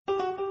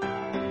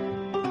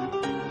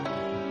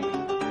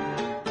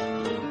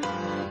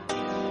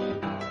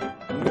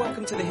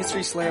Welcome to the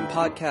History Slam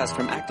podcast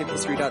from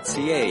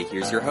ActiveHistory.ca.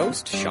 Here's your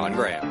host, Sean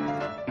Graham.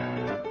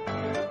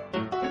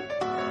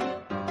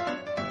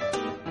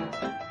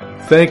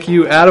 Thank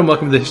you, Adam.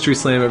 Welcome to the History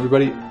Slam,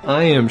 everybody.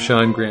 I am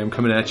Sean Graham,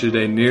 coming at you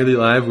today nearly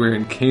live. We're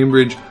in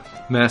Cambridge,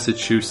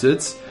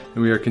 Massachusetts,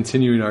 and we are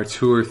continuing our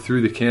tour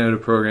through the Canada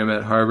program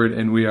at Harvard,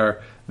 and we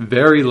are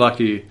very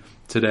lucky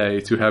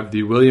today to have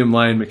the William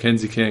Lyon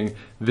Mackenzie King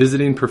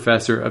Visiting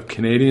Professor of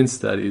Canadian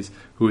Studies,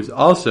 who is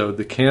also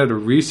the Canada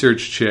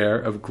Research Chair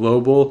of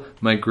Global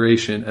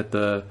Migration at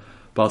the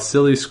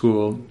Balsillie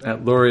School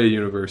at Laurier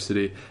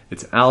University.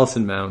 It's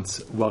Alison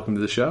Mountz. Welcome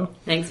to the show.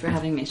 Thanks for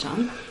having me,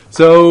 Sean.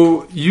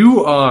 So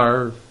you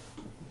are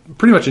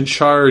pretty much in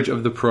charge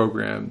of the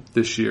program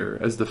this year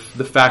as the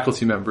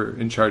faculty member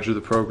in charge of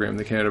the program,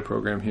 the Canada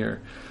program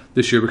here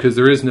this year, because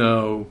there is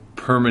no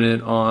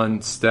permanent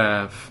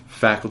on-staff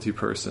faculty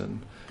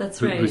person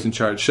who's in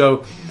charge.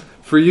 So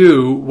for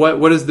you,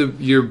 what has the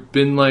year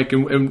been like?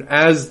 And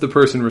as the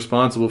person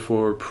responsible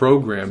for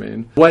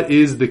programming, what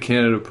is the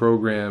Canada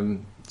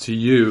program to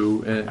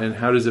you, and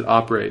how does it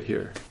operate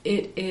here?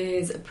 It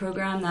is a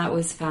program that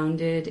was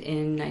founded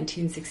in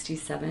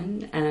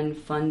 1967 and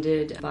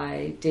funded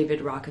by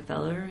David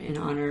Rockefeller in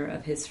honor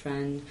of his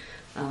friend,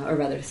 or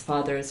rather his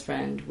father's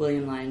friend,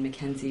 William Lyon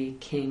Mackenzie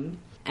King.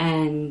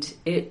 And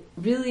it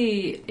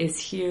really is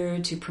here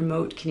to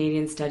promote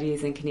Canadian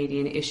studies and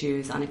Canadian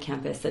issues on a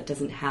campus that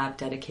doesn't have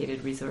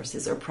dedicated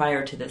resources, or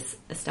prior to this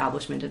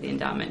establishment of the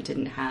endowment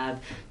didn't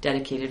have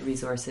dedicated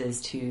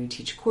resources to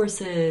teach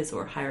courses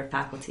or hire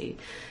faculty.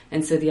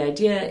 And so the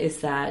idea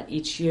is that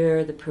each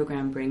year the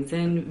program brings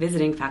in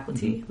visiting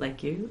faculty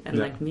like you and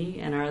like me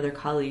and our other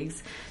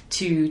colleagues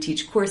to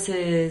teach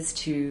courses,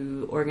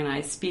 to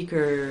organize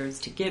speakers,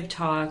 to give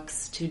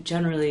talks, to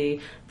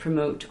generally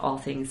promote all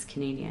things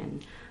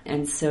Canadian.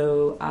 And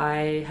so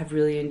I have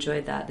really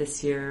enjoyed that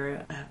this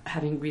year,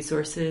 having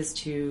resources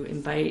to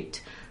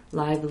invite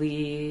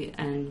lively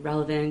and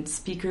relevant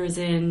speakers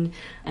in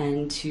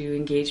and to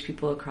engage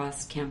people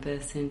across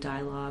campus in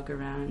dialogue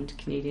around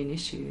Canadian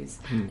issues.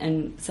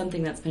 And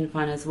something that's been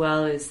fun as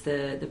well is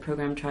the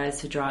program tries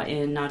to draw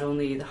in not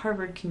only the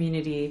Harvard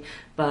community,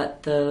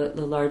 but the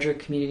larger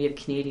community of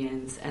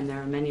Canadians, and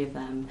there are many of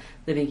them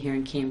living here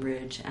in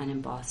Cambridge and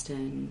in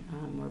Boston,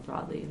 more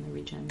broadly in the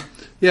region.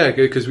 Yeah,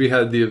 because we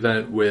had the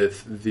event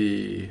with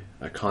the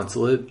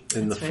consulate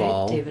in That's the right,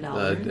 fall, David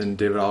Alward. And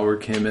David Alward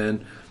came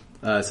in.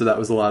 So that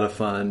was a lot of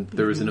fun.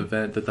 There was an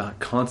event that the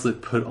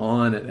consulate put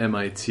on at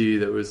MIT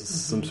that was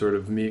some sort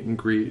of meet and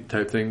greet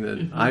type thing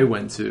that I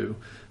went to.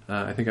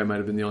 I think I might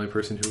have been the only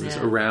person who was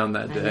around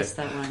that day. I missed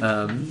that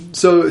one.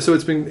 So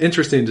it's been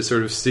interesting to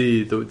sort of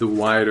see the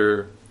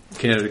wider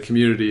Canada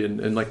community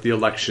and like the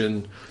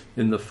election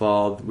in the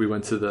fall. We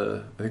went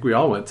to I think we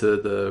all went to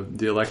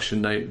the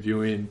election night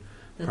viewing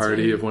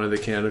party of one of the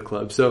Canada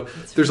clubs. So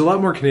there's a lot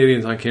more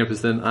Canadians on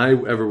campus than I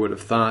ever would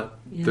have thought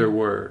there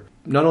were.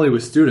 Not only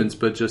with students,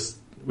 but just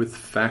with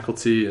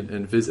faculty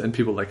and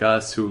people like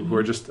us who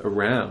are just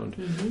around.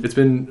 It's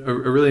been a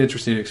really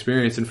interesting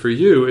experience. And for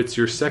you, it's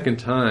your second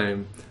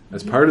time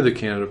as part of the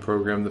Canada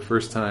program, the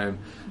first time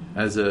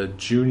as a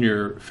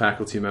junior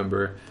faculty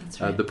member.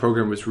 The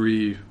program was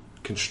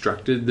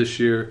reconstructed this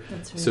year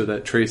so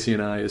that Tracy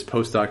and I, as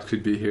postdocs,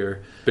 could be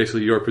here.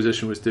 Basically, your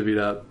position was divvied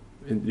up.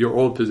 Your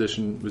old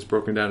position was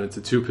broken down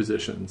into two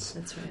positions.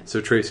 That's right.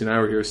 So Tracy and I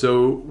were here.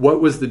 So what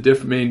was the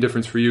main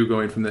difference for you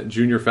going from that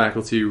junior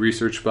faculty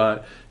research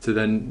spot to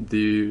then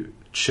the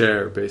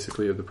chair,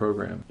 basically, of the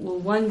program? Well,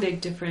 one big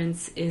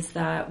difference is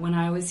that when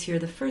I was here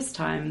the first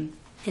time,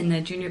 in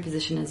the junior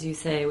position, as you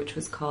say, which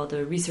was called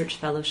a research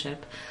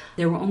fellowship,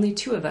 there were only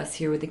two of us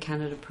here with the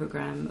Canada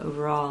program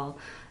overall.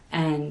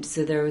 And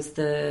so there was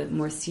the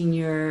more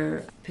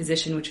senior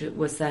position, which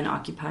was then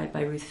occupied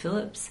by Ruth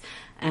Phillips,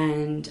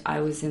 and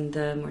I was in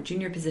the more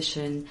junior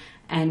position,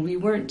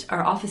 and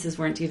our offices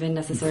weren't even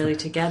necessarily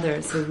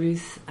together. So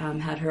Ruth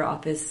had her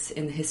office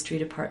in the history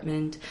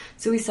department.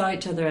 So we saw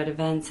each other at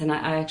events, and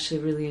I actually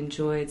really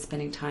enjoyed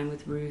spending time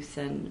with Ruth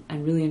and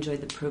really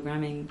enjoyed the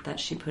programming that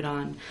she put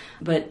on.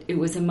 But it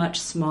was a much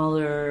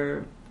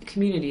smaller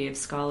community of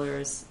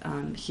scholars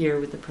here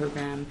with the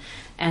program.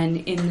 And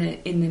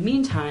in the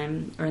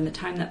meantime, or in the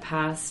time that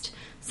passed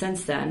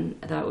since then,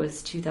 that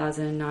was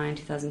 2009,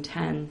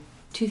 2010,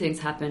 two things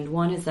happened.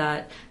 One is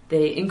that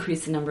they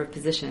increased the number of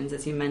positions,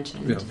 as you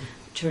mentioned,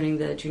 turning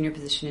the junior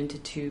position into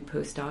two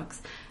postdocs.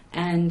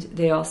 And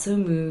they also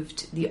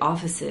moved the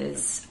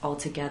offices all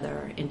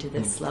together into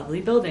this lovely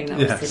building that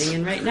we're sitting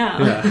in right now.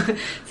 Yeah.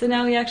 So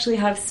now we actually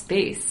have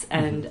space.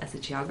 And as a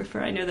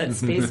geographer, I know that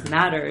space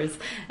matters.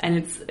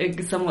 And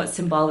it's somewhat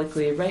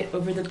symbolically right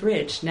over the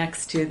bridge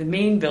next to the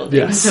main building,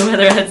 the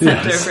Weatherhead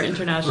Center for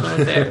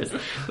International Affairs,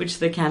 which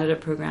the Canada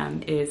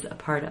program is a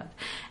part of.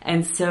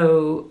 And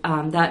so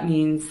that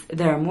means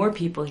there are more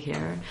people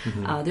here.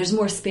 There's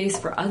more space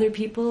for other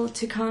people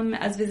to come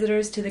as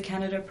visitors to the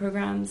Canada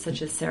program,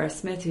 such as Sarah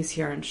Smith, who who's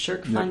here on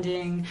shirk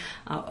funding,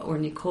 or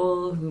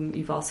Nicole, whom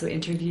you've also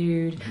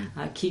interviewed.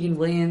 Keegan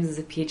Williams is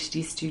a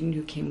PhD student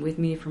who came with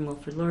me from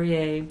Wilfrid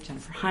Laurier.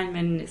 Jennifer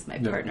Heineman is my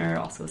partner,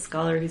 also a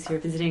scholar who's here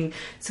visiting.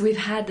 So we've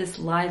had this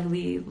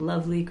lively,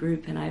 lovely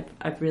group, and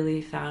I've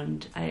really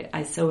found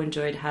I so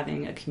enjoyed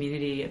having a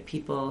community of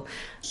people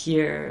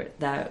here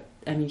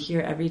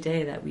here every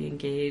day that we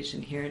engage,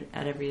 and here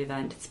at every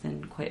event. It's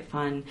been quite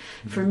fun.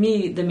 For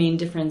me, the main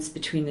difference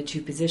between the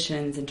two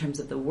positions in terms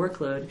of the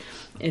workload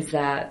is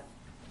that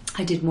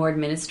I did more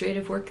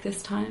administrative work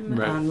this time.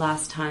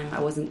 Last time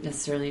I wasn't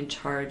necessarily in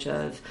charge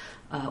of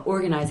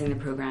organizing the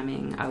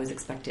programming. I was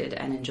expected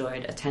and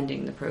enjoyed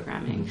attending the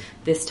programming.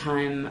 This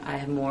time I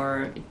have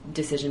more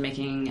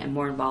decision-making and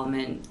more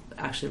involvement,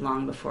 actually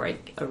long before I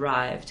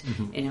arrived,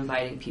 in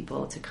inviting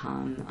people to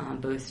come,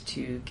 both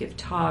to give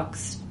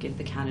talks, give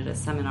the Canada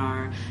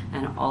seminar,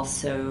 and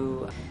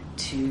also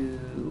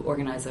to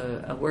organize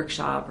a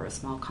workshop or a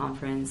small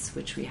conference,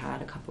 which we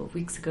had a couple of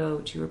weeks ago,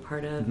 which you were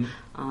part of,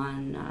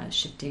 on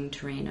shifting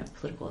terrain of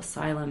political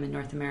asylum in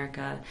North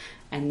America.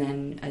 And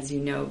then, as you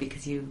know,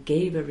 because you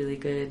gave a really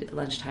good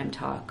lunchtime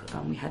talk,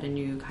 we had a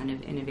new kind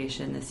of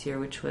innovation this year,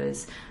 which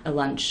was a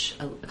lunch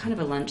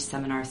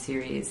seminar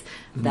series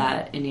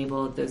that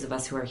enabled those of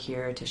us who are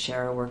here to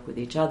share our work with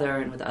each other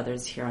and with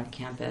others here on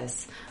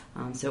campus.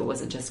 So it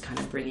wasn't just kind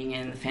of bringing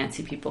in the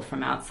fancy people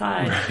from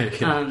outside,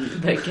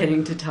 but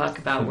getting to talk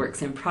about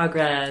works in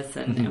progress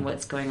and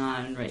what's going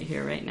on right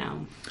here, right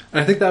now.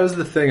 I think that was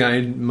the thing I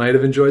might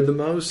have enjoyed the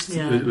most,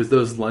 was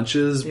those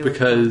lunches,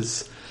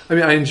 because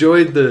I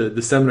enjoyed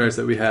the seminars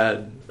that we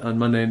had on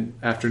Monday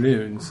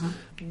afternoons,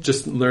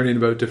 just learning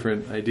about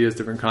different ideas,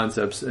 different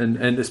concepts, and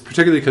it's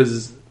particularly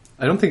because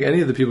I don't think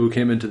any of the people who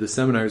came into the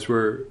seminars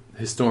were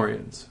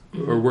historians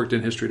or worked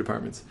in history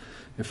departments,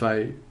 if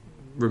I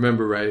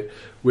remember right,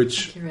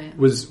 which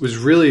was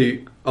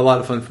really a lot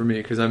of fun for me,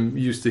 because I'm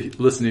used to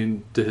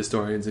listening to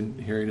historians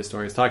and hearing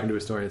historians, talking to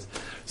historians.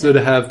 So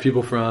to have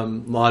people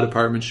from law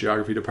departments,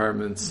 geography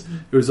departments,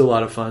 it was a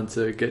lot of fun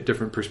to get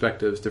different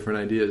perspectives, different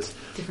ideas.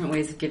 Different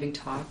ways of giving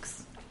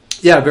talks.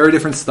 Yeah, very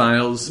different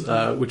styles,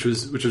 which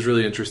was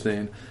really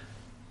interesting.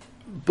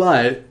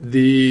 But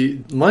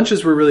the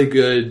lunches were really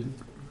good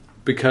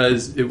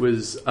because it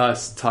was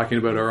us talking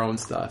about our own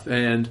stuff.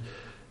 And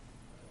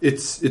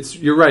it's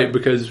you're right,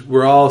 because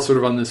we're all sort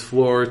of on this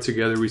floor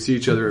together. We see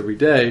each other every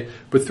day,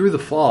 but through the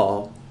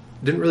fall,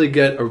 didn't really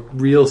get a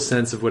real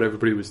sense of what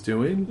everybody was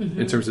doing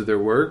in terms of their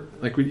work.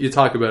 Like you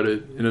talk about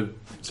it in a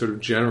sort of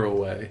general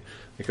way,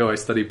 like, I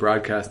study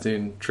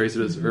broadcasting, trace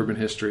it as urban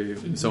history,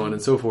 and so on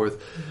and so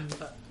forth.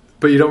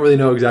 But you don't really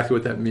know exactly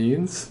what that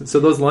means. So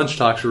those lunch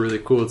talks were really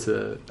cool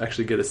to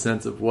actually get a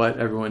sense of what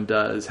everyone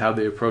does, how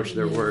they approach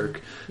their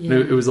work. Yeah.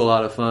 It was a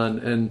lot of fun.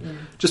 And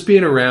just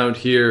being around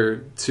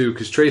here, too,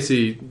 because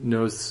Tracy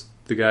knows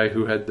the guy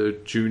who had the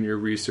junior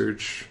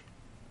research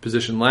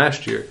position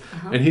last year.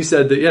 And he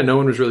said that, no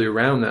one was really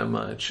around that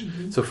much.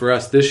 So for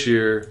us this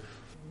year,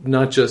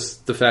 not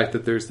just the fact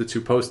that there's the two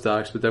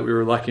postdocs, but that we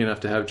were lucky enough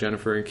to have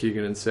Jennifer and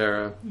Keegan and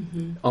Sarah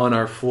on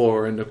our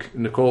floor. And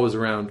Nicole was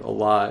around a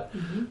lot.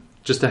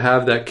 Just to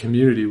have that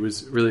community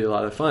was really a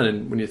lot of fun.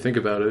 And when you think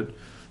about it,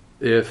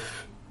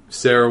 if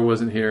Sarah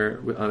wasn't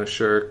here on a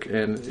shirk,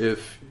 and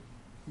if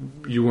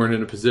you weren't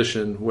in a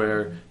position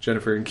where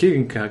Jennifer and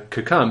Keegan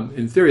could come,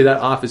 in theory, that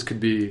office could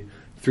be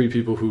 3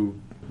 people who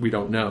we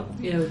don't know.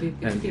 Yeah, could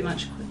have been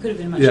much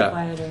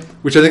quieter.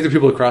 Which I think the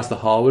people across the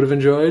hall would have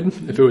enjoyed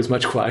if it was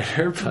much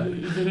quieter.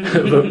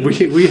 But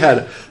we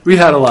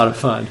had a lot of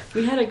fun.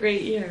 We had a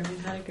great year.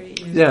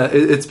 Yeah,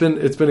 it's been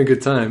a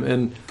good time.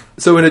 And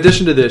so in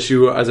addition to this,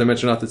 you, as I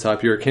mentioned off the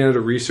top, you're a Canada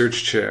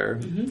Research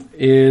Chair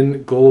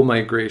in Global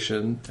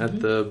Migration at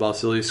the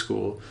Balsillie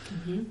School.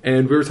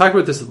 And we were talking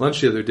about this at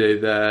lunch the other day,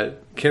 that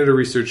Canada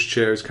Research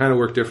Chairs kind of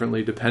work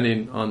differently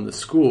depending on the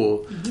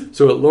school.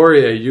 So at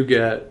Laurier, you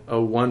get a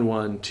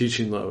 1-1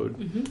 teaching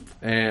load,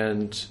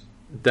 and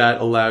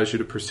that allows you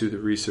to pursue the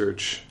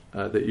research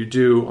that you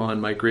do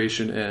on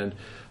migration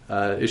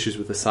and issues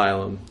with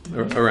asylum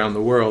around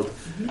the world.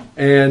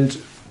 And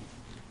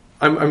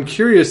I'm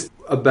curious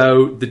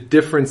about the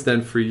difference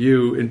then for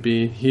you in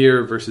being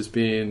here versus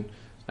being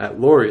at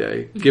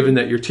Laurier, given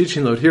that your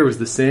teaching load here was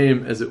the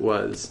same as it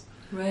was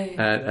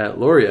at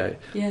Laurier.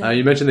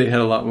 You mentioned they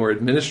had a lot more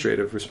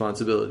administrative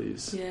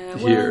responsibilities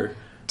here.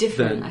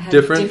 I had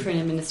different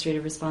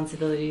administrative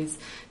responsibilities,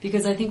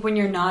 because I think when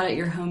you're not at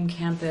your home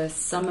campus,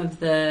 some of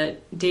the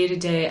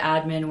day-to-day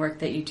admin work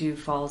that you do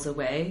falls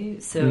away.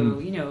 So,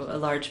 a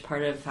large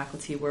part of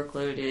faculty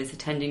workload is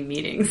attending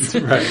meetings.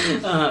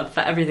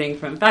 Everything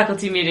from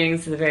faculty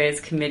meetings to the various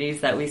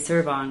committees that we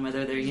serve on,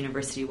 whether they're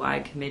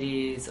university-wide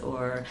committees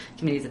or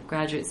committees of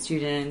graduate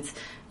students.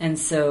 And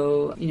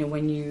so,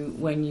 when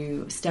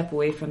you step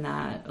away from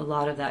that, a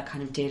lot of that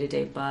kind of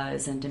day-to-day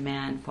buzz and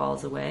demand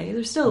falls away.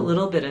 There's still a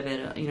little bit of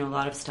it, a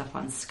lot of stuff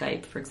on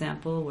Skype, for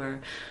example,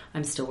 where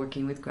I'm still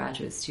working with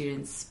graduate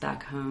students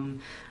back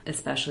home,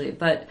 especially.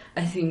 But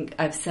I think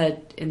I've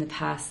said in the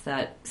past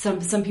that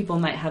some people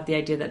might have the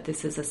idea that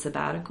this is a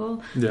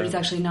sabbatical, but it's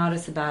actually not a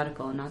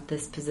sabbatical, not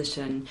this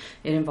position.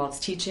 It involves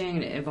teaching,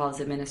 and it involves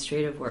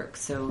administrative work.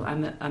 So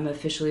I'm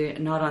officially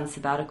not on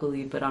sabbatical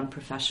leave, but on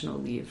professional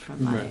leave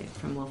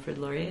from Wilfrid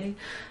Laurier.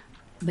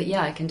 But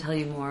yeah, I can tell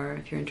you more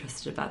if you're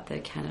interested about the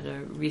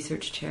Canada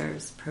Research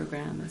Chairs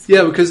program as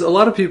well. Yeah, because a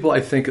lot of people, I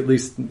think, at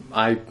least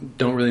I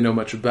don't really know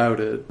much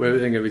about it. I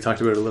think we talked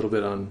about it a little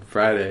bit on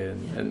Friday,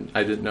 and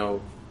I didn't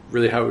know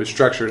really how it was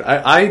structured.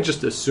 I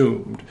just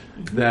assumed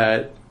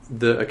that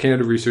a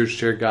Canada Research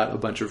Chair got a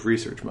bunch of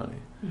research money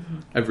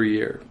every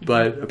year.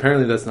 But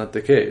apparently that's not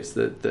the case,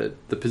 that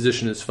the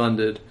position is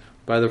funded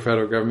by the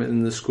federal government,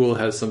 and the school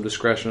has some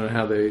discretion on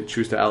how they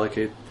choose to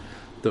allocate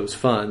those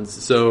funds.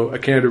 So a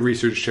Canada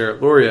Research Chair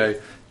at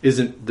Laurier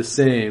isn't the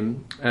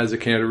same as a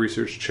Canada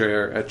Research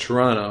Chair at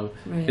Toronto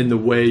in the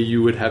way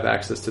you would have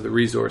access to the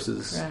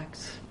resources.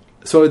 Correct.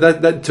 So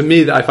that to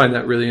me, I find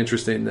that really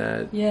interesting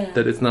that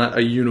it's not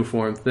a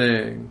uniform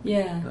thing.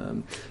 Yeah.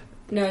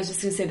 No, I was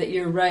just going to say that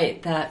you're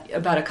right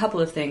about a couple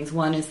of things.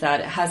 One is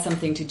that it has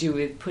something to do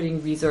with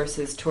putting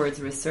resources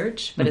towards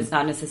research, but it's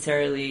not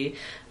necessarily,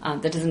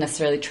 that doesn't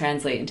necessarily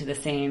translate into the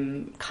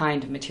same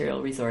kind of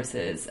material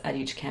resources at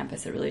each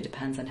campus. It really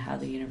depends on how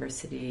the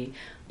university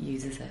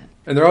uses it.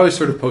 And they're always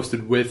sort of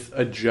posted with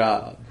a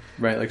job,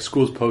 right? Like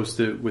schools post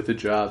it with a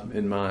job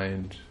in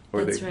mind.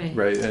 That's right.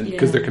 Right, and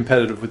because they're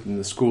competitive within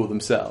the school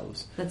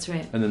themselves. That's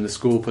right. And then the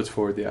school puts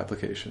forward the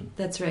application.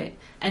 That's right.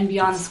 And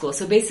beyond the school.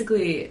 So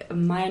basically,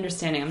 my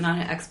understanding, I'm not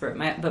an expert,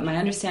 but my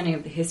understanding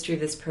of the history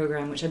of this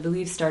program, which I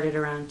believe started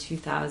around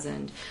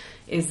 2000,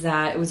 is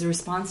that it was a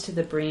response to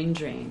the brain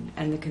drain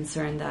and the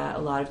concern that a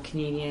lot of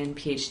Canadian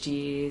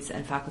PhDs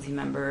and faculty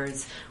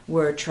members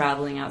were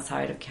traveling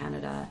outside of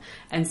Canada.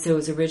 And so it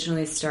was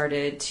originally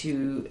started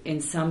to, in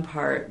some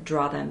part,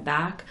 draw them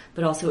back,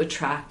 but also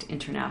attract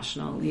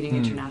leading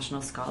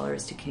international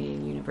scholars to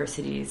Canadian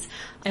universities.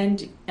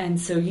 And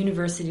so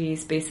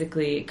universities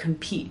basically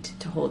compete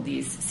to hold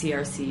these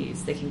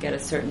CRCs. They can get a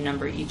certain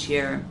number each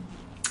year.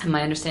 And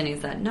my understanding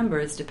is that number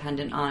is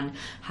dependent on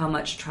how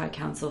much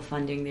Tri-Council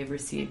funding they've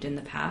received in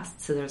the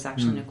past. So there's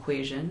actually an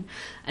equation.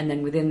 And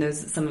then within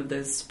some of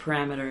those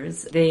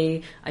parameters,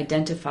 they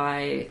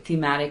identify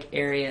thematic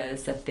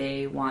areas that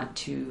they want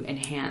to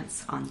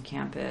enhance on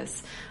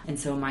campus. And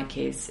so in my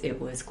case,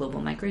 it was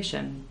global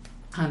migration.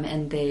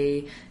 And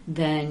they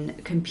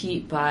then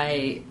compete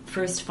by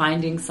first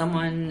finding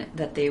someone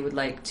that they would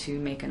like to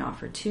make an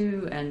offer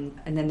to, and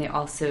then they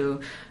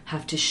also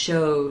have to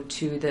show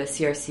to the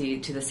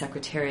CRC, to the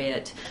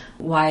Secretariat,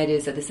 why it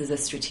is that this is a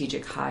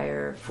strategic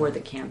hire for the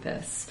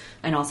campus,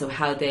 and also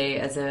how they,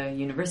 as a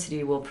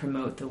university, will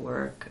promote the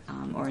work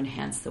or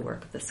enhance the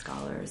work of the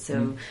scholar.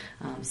 So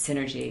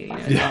synergy,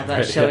 it's all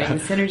about showing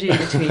synergy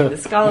between the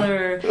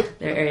scholar,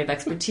 their area of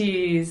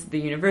expertise, the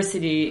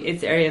university,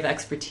 its area of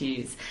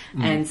expertise.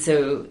 And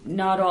so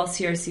not all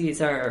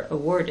CRCs are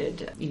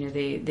awarded.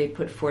 They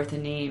put forth a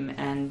name,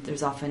 and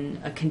there's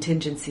often a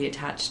contingency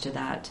attached to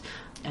that.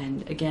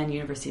 And again,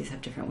 universities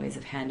have different ways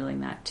of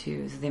handling that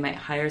too. So they might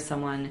hire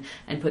someone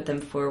and put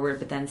them forward,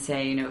 but then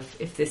say,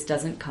 if this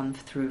doesn't come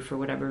through for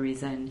whatever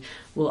reason,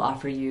 we'll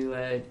offer you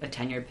a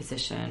tenured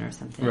position or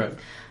something. Right.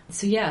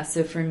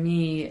 So for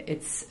me,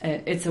 it's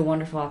a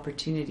wonderful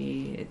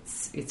opportunity.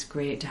 It's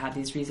great to have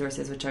these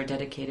resources which are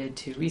dedicated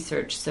to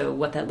research. So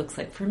what that looks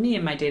like for me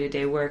in my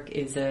day-to-day work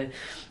is a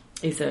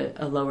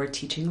lower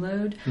teaching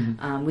load,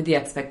 with the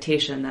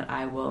expectation that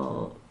I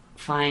will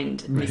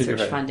find research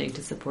funding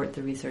to support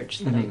the research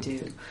that I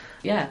do.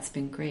 Yeah, it's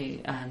been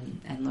great.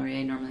 And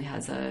Laurier normally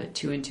has a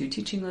 2-and-2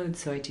 teaching load,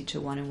 so I teach a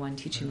 1-and-1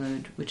 teaching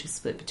load, which is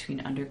split between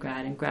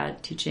undergrad and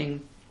grad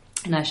teaching.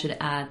 And I should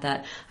add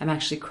that I'm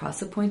actually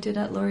cross-appointed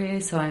at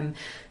Laurier, so I'm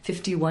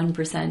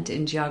 51%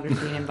 in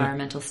geography and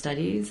environmental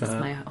studies. That's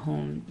my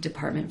home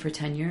department for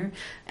tenure.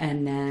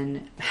 And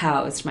then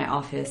housed my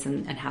office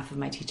and half of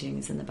my teaching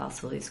is in the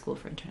Balsillie School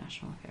for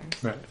International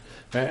Affairs. Right.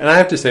 And I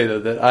have to say, though,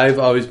 that I've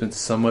always been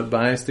somewhat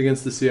biased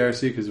against the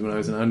CRC, because when I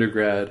was an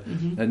undergrad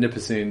at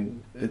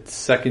Nipissing, its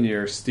second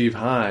year, Steve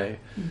High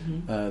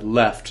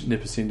left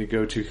Nipissing to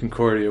go to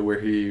Concordia,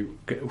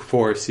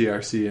 for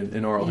CRC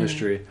in oral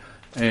history.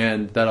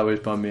 And that always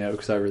bummed me out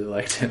because I really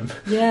liked him.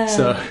 Yeah.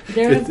 So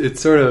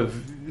it's sort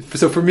of...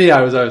 So for me,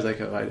 I was always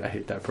like, I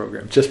hate that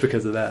program just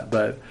because of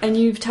that. And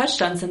you've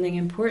touched on something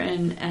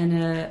important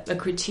and a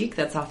critique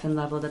that's often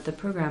leveled at the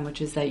program, which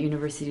is that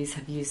universities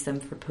have used them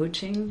for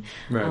poaching.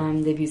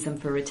 Right. They've used them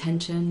for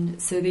retention.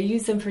 So they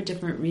use them for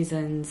different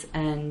reasons.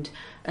 And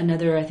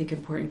another, I think,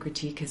 important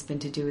critique has been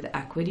to do with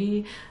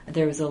equity.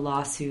 There was a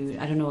lawsuit.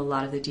 I don't know a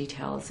lot of the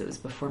details. It was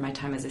before my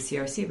time as a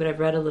CRC, but I've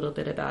read a little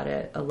bit about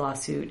it. A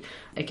lawsuit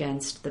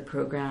against the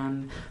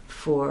program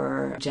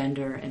for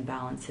gender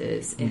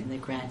imbalances in the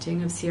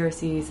granting of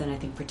CRCs, and I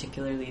think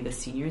particularly the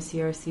senior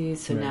CRCs.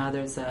 So now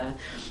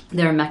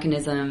there are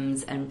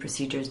mechanisms and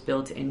procedures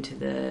built into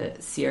the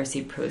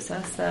CRC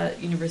process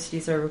that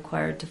universities are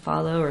required to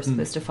follow or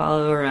supposed to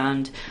follow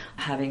around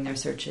having their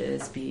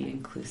searches be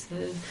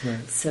inclusive.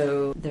 Right.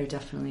 So there are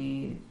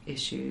definitely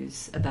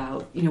issues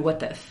about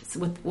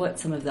what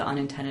some of the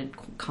unintended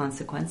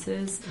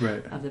consequences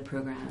of the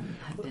program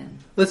have been.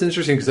 That's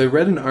interesting because I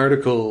read an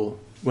article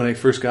when I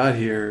first got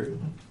here.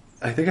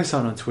 I think I saw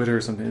it on Twitter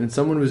or something, and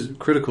someone was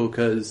critical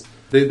because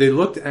they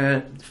looked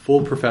at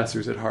full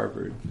professors at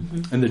Harvard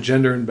and the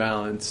gender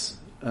imbalance,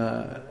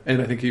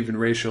 and I think even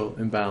racial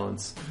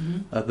imbalance,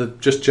 the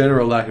just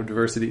general lack of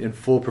diversity in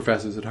full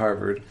professors at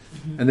Harvard,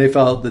 and they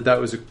felt that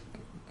was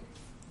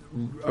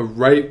a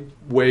right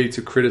way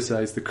to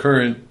criticize the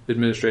current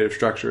administrative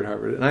structure at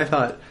Harvard. And I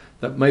thought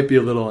that might be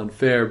a little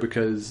unfair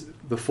because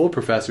the full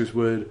professors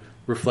would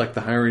reflect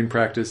the hiring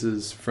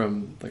practices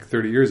from like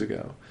 30 years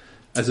ago,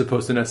 as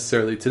opposed to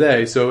necessarily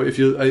today. So if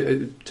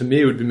you, to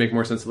me, it would make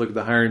more sense to look at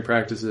the hiring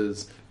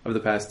practices of the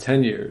past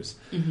 10 years.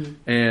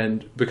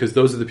 And because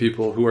those are the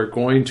people who are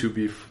going to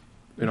be,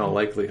 in all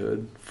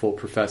likelihood, full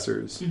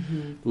professors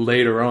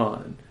later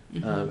on.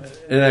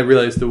 And I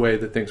realize the way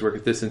that things work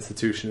at this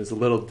institution is a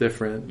little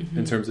different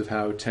in terms of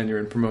how tenure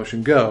and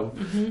promotion go.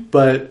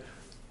 But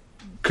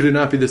could it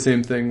not be the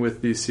same thing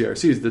with these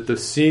CRCs, that the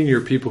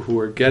senior people who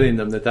are getting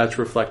them, that's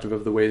reflective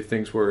of the way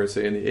things were,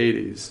 say, in the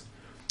 80s,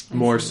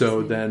 more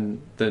so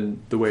than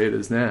the way it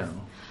is now?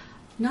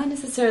 Not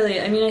necessarily.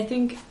 I mean, I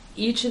think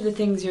each of the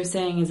things you're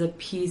saying is a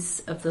piece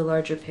of the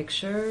larger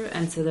picture,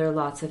 and so there are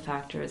lots of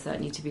factors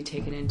that need to be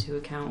taken into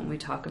account when we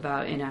talk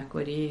about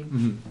inequity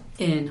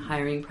in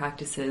hiring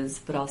practices,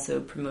 but also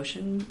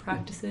promotion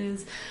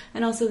practices,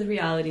 and also the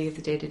reality of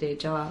the day-to-day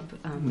job,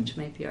 which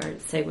might be our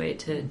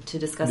segue to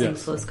discussing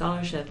slow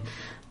scholarship.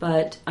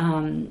 But,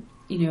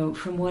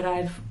 from what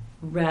I've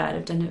read,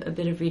 I've done a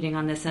bit of reading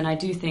on this, and I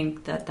do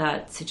think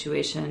that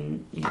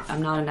situation,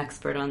 I'm not an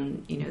expert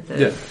on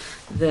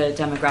the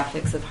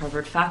demographics of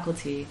Harvard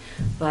faculty,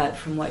 but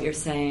from what you're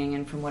saying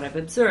and from what I've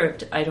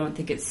observed, I don't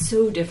think it's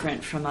so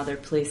different from other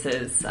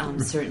places.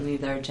 Certainly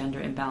there are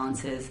gender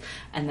imbalances,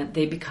 and that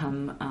they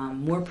become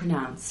more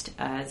pronounced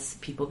as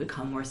people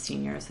become more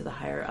senior, so the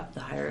higher up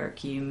the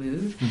hierarchy you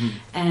move.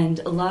 And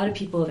a lot of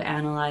people have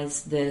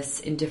analyzed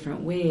this in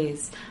different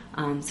ways.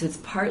 So it's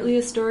partly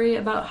a story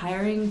about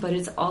hiring, but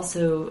it's also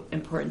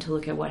important to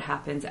look at what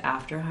happens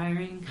after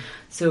hiring.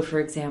 So, for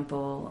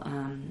example,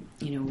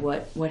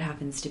 what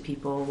happens to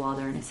people while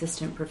they're an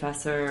assistant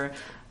professor,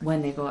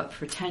 when they go up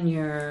for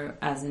tenure,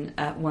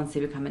 once they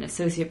become an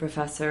associate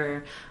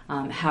professor,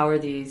 how are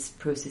these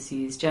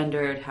processes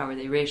gendered, how are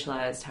they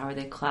racialized, how are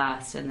they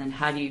classed, and then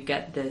how do you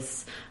get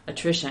this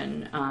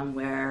attrition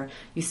where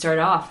you start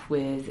off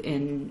with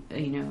in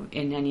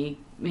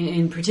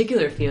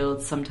particular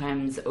fields,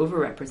 sometimes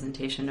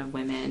overrepresentation of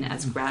women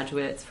as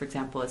graduates, for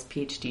example, as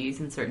PhDs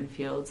in certain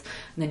fields.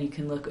 And then you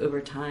can look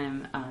over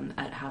time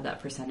at how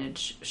that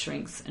percentage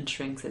shrinks and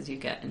shrinks as you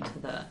get into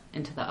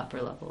the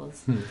upper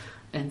levels.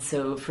 And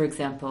so, for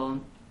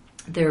example,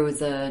 there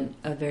was a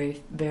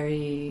very,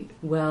 very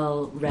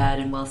well-read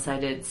and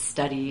well-cited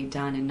study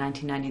done in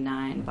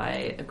 1999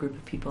 by a group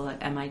of people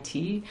at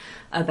MIT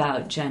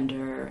about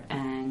gender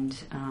and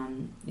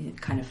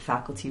kind of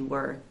faculty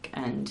work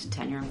and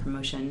tenure and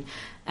promotion.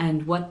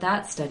 And what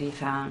that study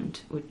found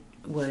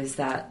was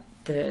that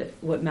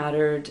what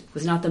mattered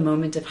was not the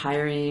moment of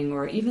hiring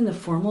or even the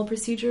formal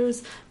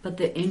procedures, but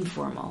the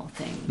informal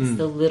things,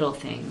 the little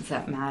things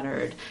that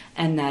mattered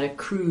and that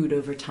accrued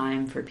over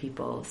time for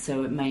people.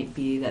 So it might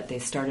be that they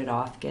started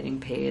off getting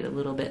paid a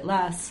little bit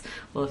less.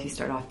 Well, if you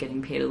start off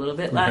getting paid a little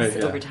bit less,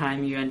 over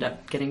time you end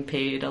up getting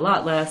paid a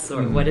lot less,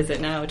 or what is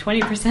it now,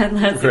 20%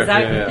 less,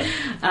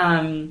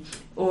 exactly.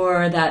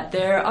 Or that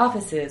their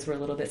offices were a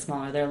little bit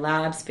smaller, their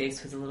lab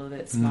space was a little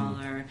bit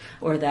smaller,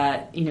 or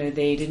that,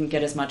 they didn't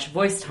get as much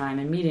voice time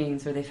in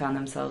meetings, or they found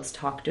themselves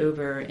talked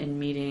over in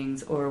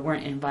meetings, or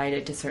weren't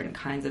invited to certain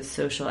kinds of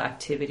social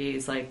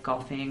activities like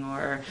golfing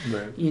or,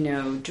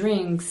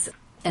 drinks.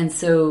 And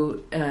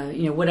so,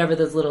 whatever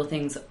those little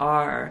things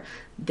are,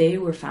 they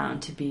were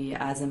found to be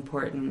as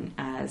important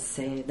as,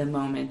 say, the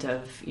moment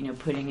of,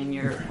 putting in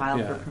your file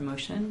for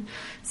promotion.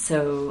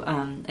 So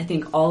I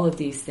think all of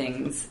these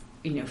things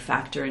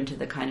factor into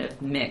the kind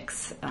of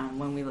mix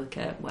when we look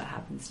at what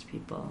happens to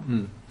people.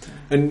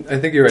 And I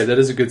think you're right. That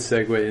is a good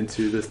segue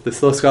into the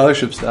slow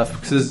scholarship stuff,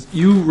 because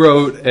you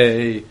wrote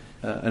an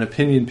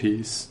opinion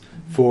piece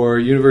for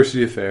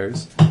University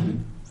Affairs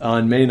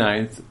on May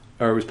 9th,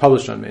 or it was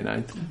published on May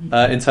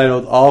 9th,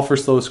 entitled All for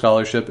Slow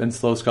Scholarship and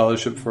Slow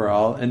Scholarship for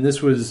All. And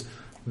this was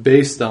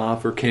based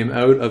off, or came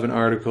out of, an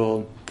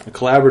article, a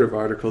collaborative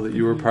article that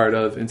you were part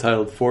of,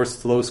 entitled For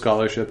Slow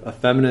Scholarship, A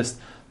Feminist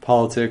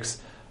Politics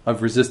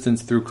of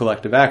Resistance Through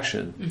Collective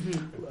Action,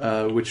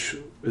 which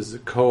is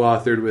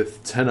co-authored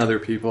with 10 other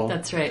people.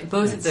 That's right.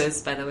 Both of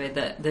those, by the way,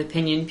 the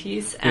opinion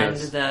piece and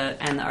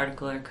the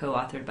article are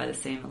co-authored by the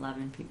same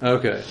 11 people.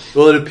 Okay.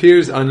 Well, it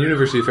appears on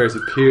University Affairs.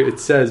 It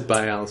says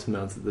by Alison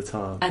Mountz at the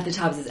top. At the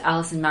top it says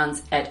Alison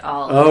Mountz et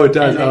al. Oh, it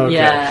does. Then, okay.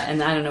 Yeah,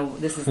 and I don't know.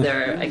 This is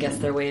their, I guess,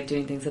 their way of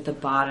doing things. At the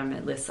bottom,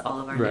 it lists all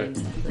of our names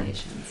and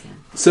affiliations. Yeah.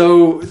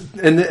 So,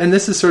 and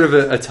this is sort of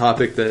a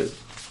topic that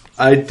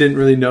I didn't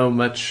really know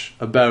much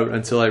about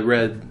until I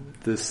read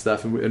this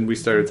stuff and we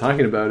started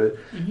talking about it.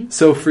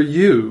 So for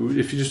you,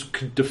 if you just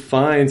could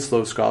define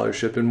slow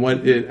scholarship and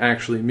what it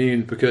actually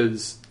means,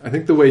 because I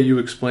think the way you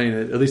explain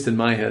it, at least in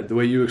my head, the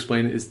way you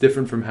explain it is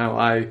different from how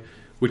I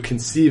would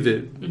conceive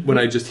it when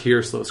I just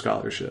hear slow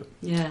scholarship.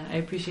 Yeah, I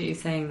appreciate you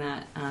saying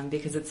that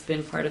because it's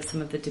been part of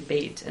some of the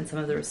debate and some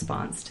of the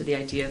response to the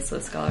idea of slow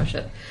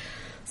scholarship.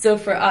 So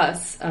for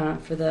us,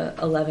 for the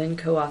 11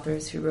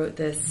 co-authors who wrote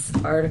this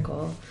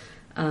article,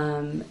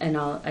 and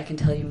I can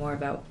tell you more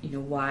about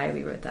why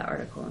we wrote that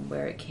article and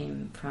where it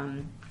came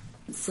from.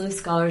 Slow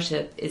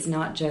scholarship is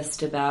not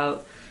just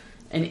about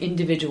an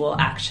individual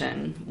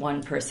action,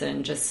 one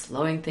person just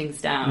slowing things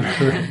down.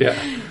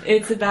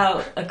 It's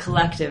about a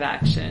collective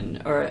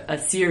action or a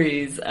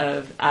series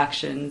of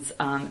actions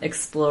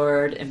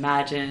explored,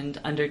 imagined,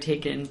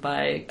 undertaken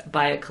by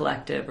a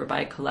collective or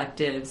by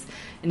collectives.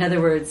 In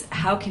other words,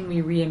 how can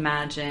we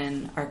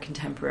reimagine our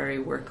contemporary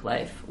work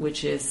life,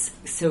 which is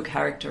so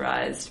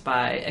characterized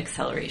by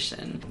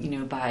acceleration,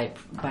 by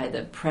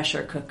the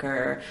pressure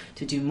cooker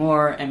to do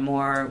more and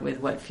more with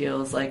what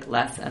feels like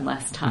less and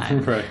less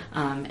time. Right.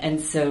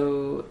 And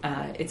so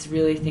it's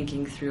really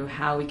thinking through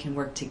how we can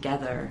work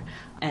together,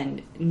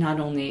 and not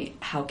only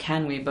how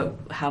can we, but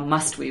how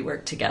must we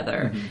work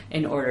together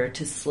in order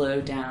to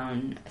slow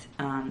down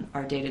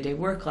our day-to-day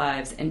work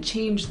lives and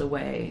change the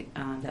way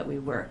that we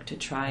work, to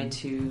try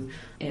to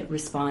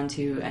respond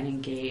to and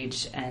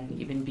engage and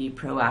even be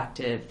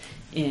proactive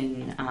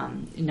in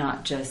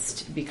not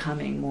just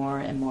becoming more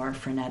and more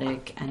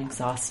frenetic and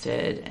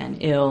exhausted and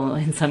ill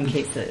in some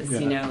cases.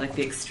 Like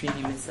the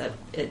extreme is that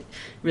it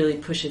really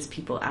pushes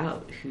people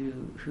out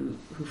who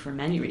for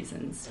many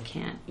reasons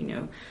can't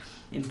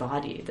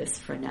embody this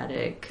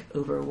frenetic,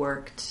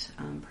 overworked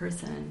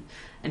person.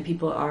 And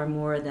people are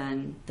more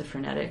than the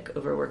frenetic,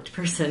 overworked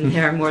person. They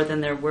are more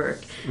than their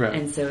work. Right.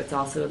 And so it's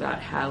also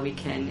about how we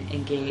can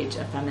engage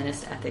a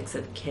feminist ethics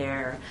of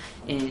care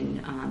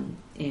in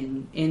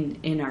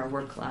our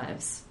work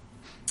lives.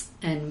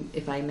 And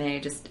if I may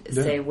just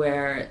say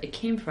where it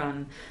came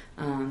from,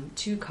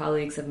 two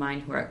colleagues of mine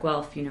who are at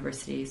Guelph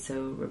University,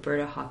 so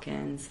Roberta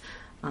Hawkins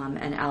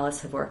and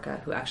Alice Havorka,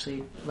 who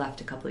actually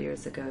left a couple of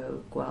years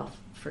ago, Guelph,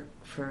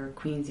 for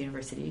Queen's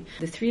University.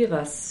 The three of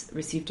us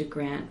received a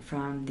grant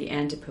from the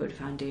Antipode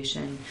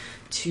Foundation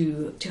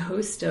to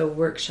host a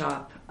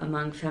workshop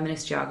among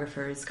feminist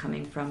geographers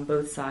coming from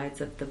both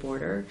sides of the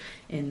border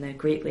in the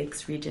Great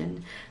Lakes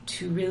region,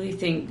 to really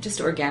think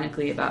just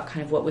organically about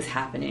kind of what was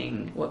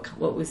happening, what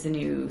was the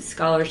new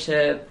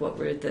scholarship, what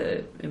were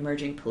the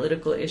emerging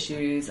political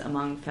issues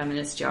among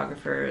feminist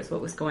geographers,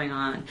 what was going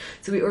on.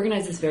 So we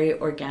organized this very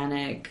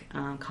organic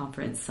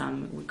conference.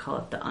 Some would call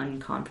it the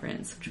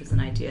Unconference, which was an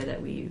idea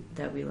that we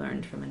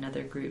learned from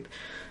another group.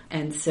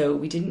 And so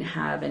we didn't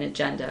have an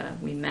agenda.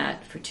 We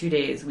met for 2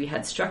 days. We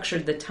had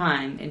structured the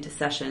time into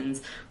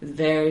sessions with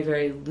very,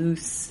 very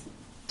loose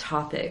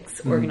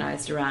topics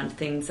organized around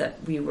things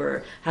that we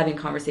were having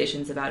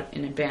conversations about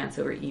in advance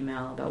over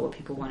email about what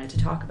people wanted to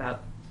talk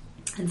about.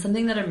 And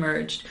something that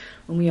emerged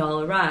when we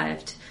all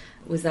arrived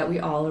was that we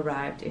all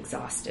arrived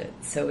exhausted.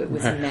 So it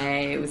was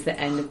May, it was the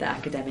end of the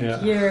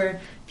academic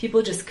year.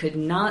 People just could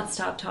not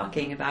stop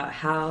talking about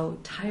how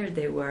tired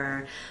they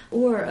were,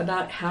 or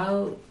about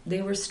how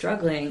they were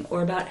struggling,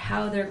 or about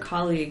how their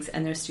colleagues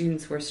and their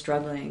students were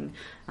struggling,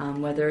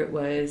 whether it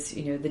was,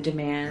 the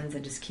demands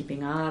and just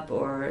keeping up,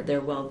 or their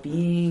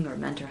well-being, or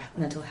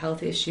mental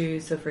health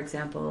issues. So, for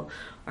example,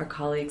 our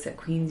colleagues at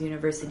Queen's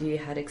University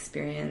had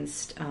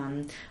experienced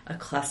a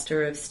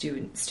cluster of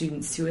student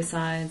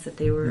suicides that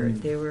they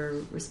were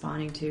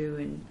responding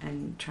to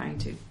and trying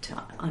to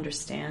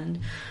understand.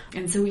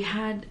 And so we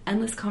had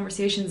endless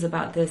conversations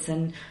about this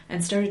and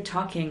started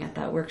talking at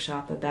that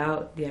workshop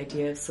about the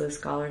idea of slow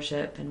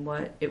scholarship and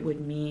what it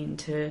would mean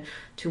to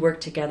work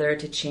together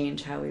to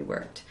change how we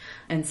worked.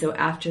 And so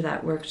after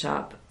that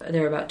workshop,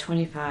 there were about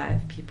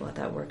 25 people at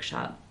that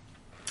workshop.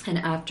 And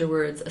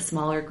afterwards, a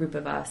smaller group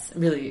of us,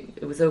 really,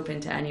 it was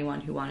open to anyone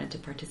who wanted to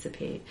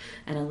participate,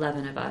 and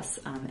 11 of us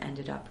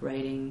ended up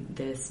writing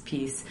this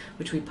piece,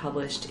 which we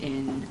published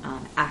in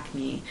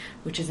ACME,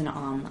 which is an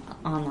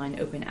online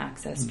open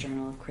access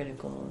journal of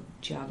critical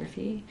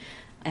geography.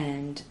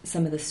 And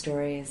some of the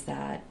stories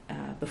that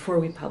before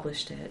we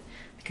published it,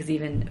 because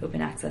even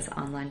open access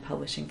online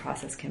publishing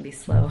process can be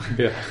slow.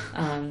 Yeah.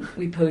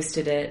 We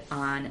posted it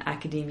on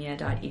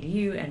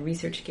academia.edu and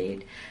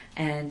ResearchGate,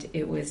 and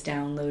it was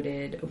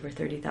downloaded over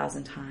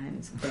 30,000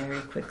 times very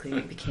quickly.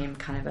 It became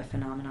kind of a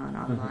phenomenon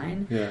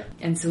online. Yeah.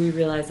 And so we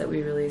realized that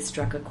we really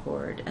struck a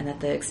chord, and that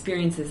the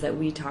experiences that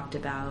we talked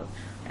about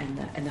and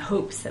the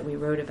hopes that we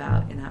wrote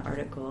about in that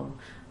article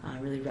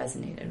really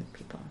resonated with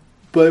people.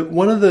 But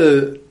one of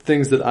the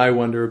things that I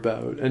wonder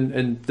about,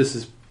 and this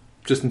is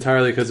just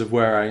entirely because of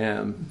where I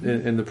am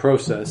in the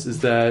process,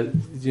 is that,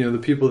 you know, the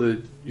people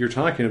that you're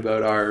talking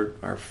about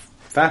are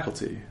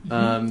faculty,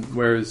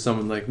 whereas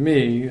someone like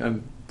me,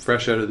 I'm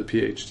fresh out of the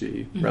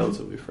PhD,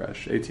 relatively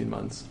fresh, 18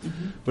 months,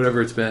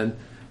 whatever it's been,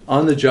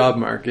 on the job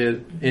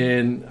market,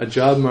 in a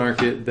job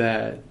market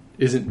that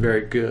isn't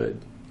very good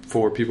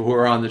for people who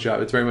are on the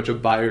job. It's very much a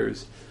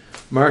buyer's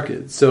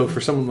market. So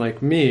for someone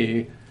like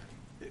me,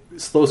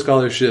 slow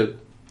scholarship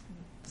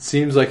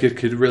seems like it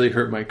could really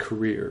hurt my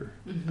career,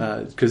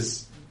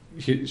 because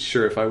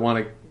sure, if I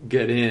want to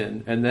get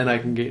in, and then I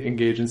can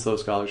engage in slow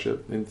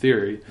scholarship in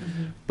theory,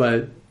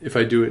 but if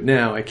I do it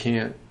now, I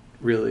can't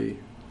really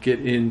get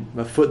in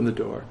my foot in the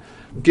door.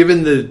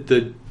 Given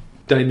the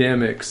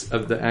dynamics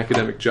of the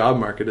academic job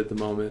market at the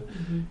moment,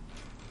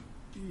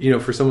 you know,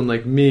 for someone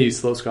like me,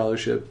 slow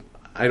scholarship,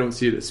 I don't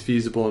see it as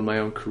feasible in my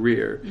own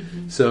career.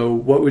 So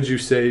what would you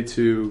say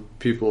to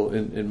people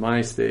in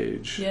my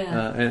stage?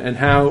 And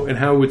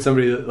how would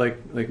somebody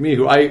like me,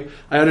 who I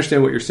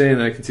understand what you're saying,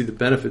 and I can see the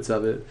benefits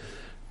of it,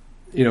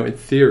 you know, in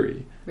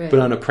theory, but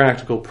on a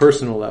practical,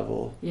 personal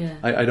level,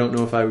 I don't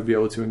know if I would be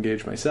able to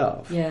engage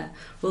myself.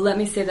 Well, let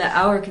me say that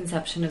our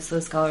conception of slow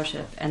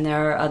scholarship, and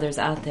there are others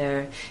out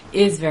there,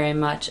 is very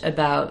much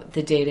about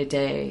the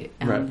day-to-day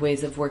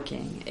ways of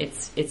working.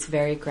 It's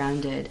very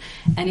grounded,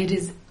 and it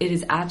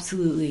is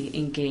absolutely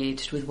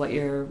engaged with what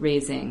you're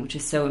raising, which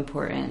is so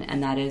important,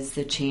 and that is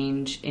the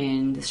change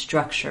in the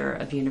structure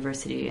of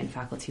university and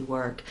faculty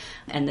work,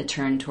 and the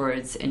turn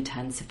towards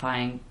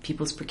intensifying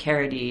people's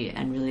precarity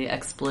and really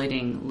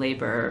exploiting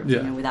labor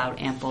without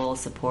ample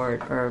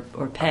support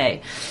or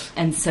pay.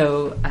 And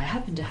so I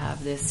happen to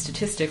have this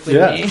statistic with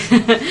me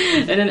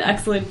and an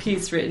excellent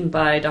piece written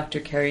by Dr.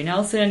 Carrie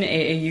Nelson,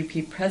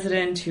 AAUP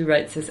president, who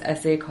writes this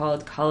essay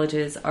called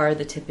 "Colleges Are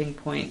the Tipping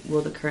Point.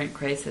 Will the Current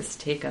Crisis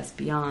Take Us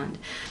Beyond?"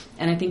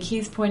 And I think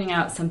he's pointing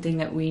out something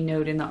that we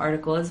note in the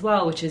article as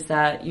well, which is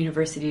that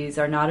universities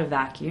are not a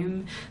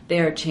vacuum. They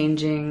are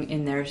changing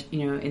in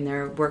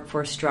their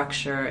workforce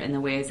structure in the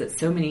ways that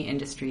so many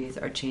industries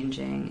are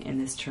changing in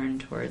this turn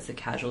towards the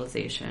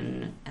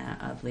casualization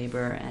of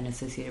labor and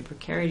associated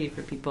precarity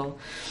for people.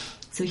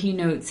 So he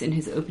notes in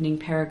his opening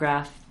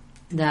paragraph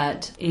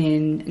that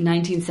in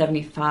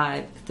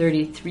 1975,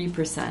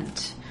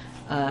 33%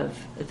 of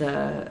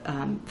the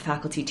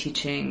faculty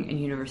teaching in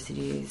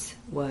universities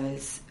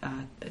was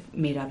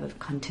made up of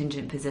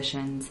contingent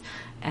positions,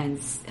 and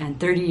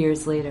 30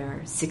 years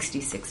later,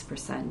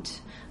 66%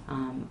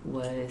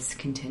 was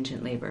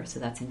contingent labor. So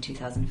that's in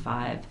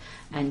 2005,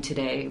 and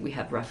today we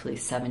have roughly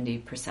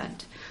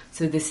 70%.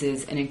 So this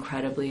is an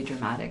incredibly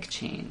dramatic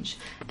change.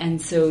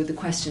 And so the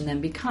question then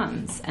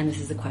becomes, and this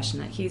is the question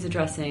that he's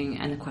addressing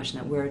and the question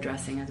that we're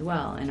addressing as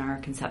well in our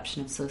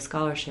conception of slow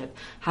scholarship,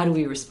 how do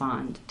we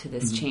respond to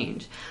this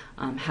change?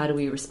 How do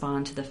we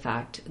respond to the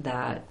fact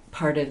that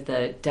part of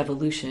the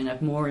devolution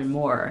of more and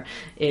more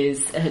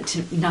is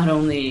to not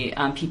only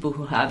people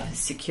who have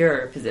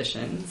secure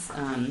positions,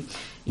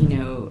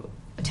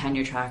 a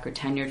tenure track or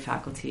tenured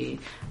faculty,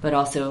 but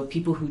also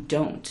people who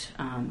don't,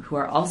 who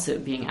are also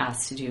being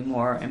asked to do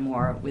more and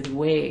more with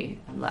way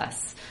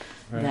less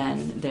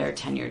than their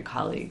tenured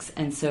colleagues.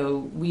 And so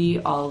we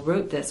all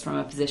wrote this from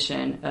a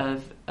position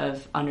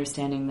of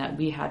understanding that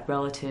we had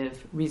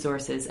relative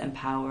resources and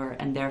power,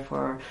 and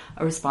therefore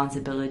a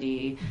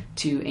responsibility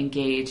to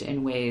engage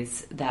in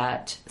ways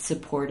that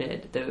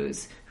supported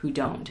those who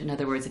don't. In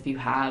other words, if you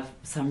have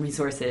some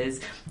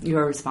resources, you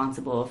are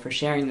responsible for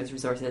sharing those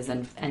resources,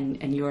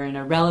 and you are in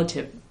a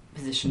relative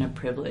position of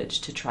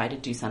privilege to try to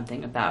do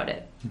something about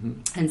it.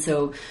 And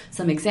so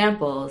some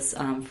examples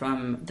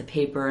from the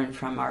paper and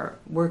from our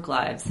work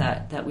lives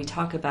that we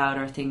talk about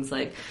are things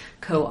like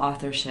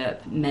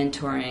co-authorship,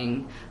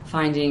 mentoring,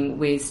 finding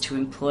ways to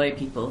employ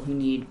people who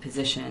need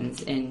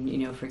positions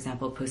in, for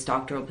example,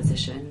 postdoctoral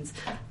positions,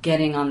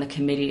 getting on the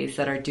committees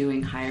that are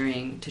doing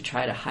hiring to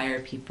try to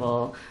hire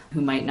people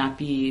who might not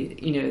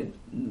be,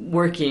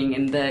 working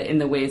in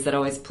the ways that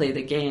always play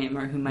the game,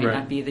 or who might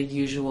not be the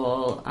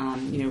usual,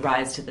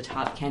 rise to the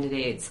top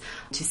candidates,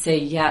 to say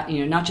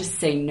not just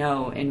say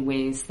no in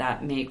ways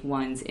that make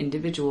one's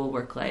individual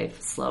work life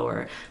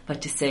slower,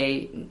 but to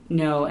say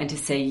no and to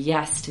say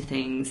yes to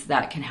things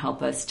that can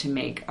help us to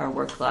make our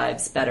work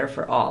lives better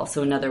for all.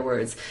 So in other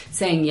words,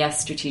 saying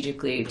yes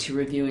strategically to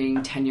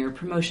reviewing tenure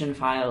promotion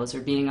files or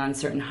being on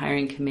certain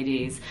hiring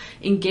committees,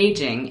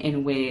 engaging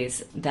in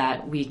ways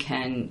that we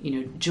can,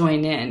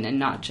 join in and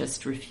not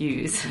just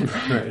refuse,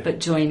 but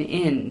join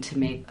in to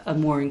make a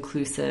more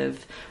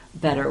inclusive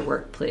better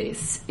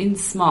workplace in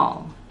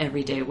small,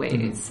 everyday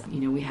ways.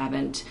 We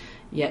haven't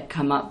yet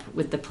come up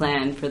with the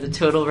plan for the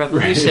total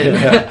revolution.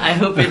 Right, yeah. I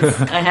hope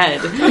it's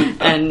ahead.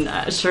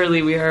 And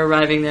surely we are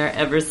arriving there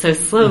ever so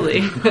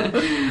slowly.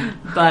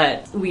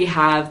 But we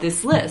have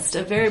this list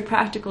of very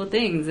practical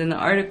things in the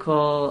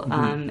article,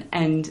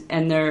 and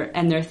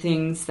they're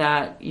things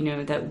that,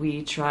 that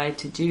we try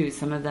to do.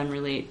 Some of them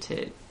relate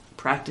to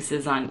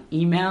practices on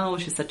email,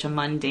 which is such a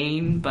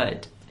mundane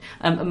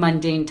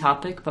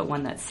topic, but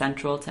one that's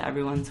central to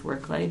everyone's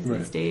work life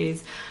these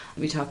days.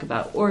 We talk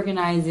about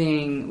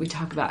organizing. We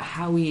talk about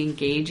how we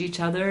engage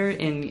each other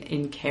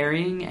in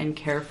caring and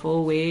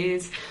careful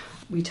ways.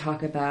 We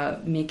talk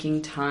about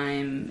making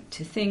time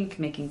to think,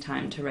 making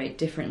time to write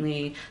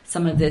differently.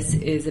 Some of this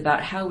is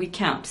about how we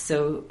count.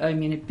 So, a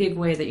big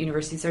way that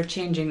universities are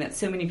changing that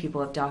so many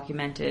people have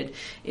documented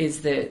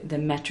is the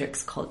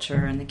metrics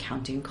culture and the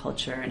counting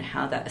culture, and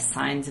how that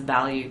assigns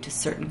value to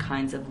certain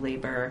kinds of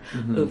labor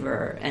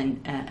over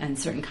and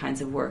certain kinds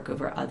of work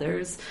over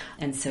others.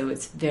 And so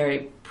it's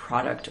very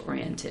product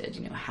oriented,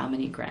 how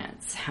many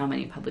grants, how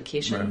many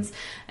publications. Right.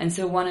 And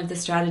so one of the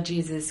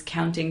strategies is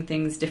counting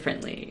things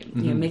differently,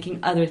 making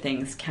other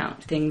things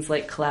count, things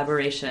like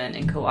collaboration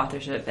and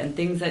co-authorship and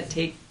things that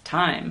take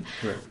time,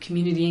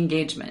 community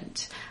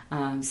engagement.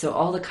 So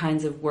all the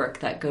kinds of work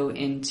that go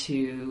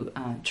into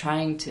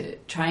trying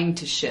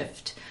to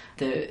shift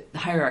the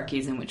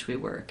hierarchies in which we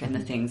work and the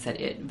things that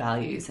it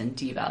values and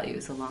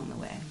devalues along the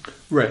way.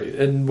 Right.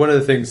 And one of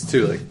the things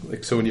too,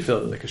 like so when you fill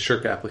out like a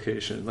shirk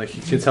application, like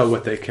you can tell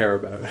what they care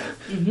about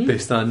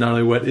based on not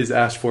only what is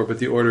asked for, but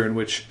the order in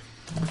which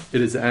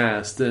it is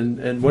asked.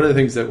 And one of the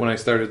things that when I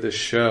started this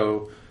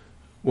show,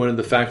 one of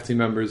the faculty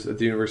members at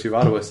the University of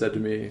Ottawa said to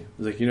me,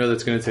 was like,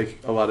 that's going to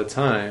take a lot of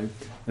time,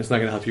 and it's not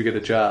going to help you get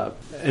a job.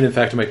 And in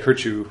fact, it might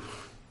hurt you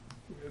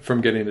from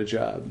getting a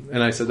job.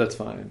 And I said, that's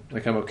fine.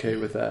 Like, I'm okay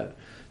with that,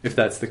 if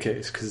that's the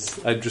case,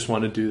 because I just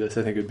want to do this.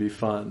 I think it'd be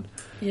fun.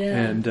 Yeah,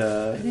 and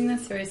I think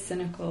that's very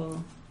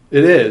cynical.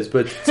 It is,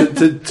 but to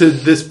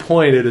this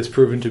point, it has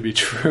proven to be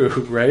true,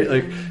 right?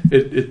 Like,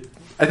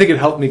 I think it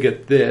helped me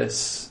get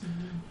this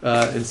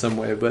in some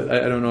way, but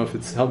I don't know if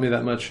it's helped me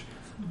that much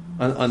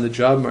on the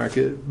job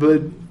market.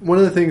 But one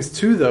of the things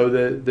too, though,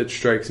 that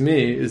strikes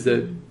me is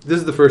that this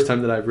is the first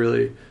time that I've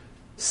really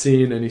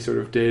seen any sort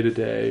of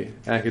day-to-day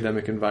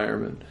academic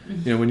environment.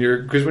 When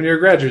you're a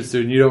graduate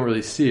student, you don't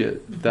really see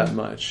it that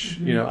much.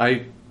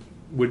 I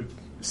would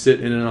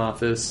sit in an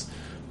office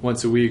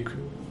once a week,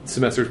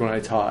 semesters when I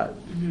taught,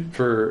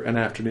 for an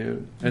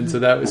afternoon, and so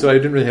I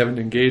didn't really have an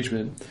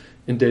engagement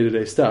in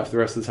day-to-day stuff. The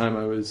rest of the time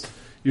I was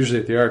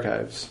usually at the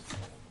archives,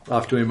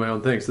 off doing my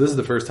own thing. So this is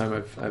the first time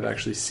I've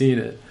actually seen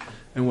it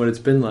and what it's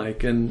been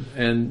like.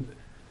 And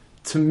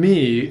to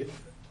me,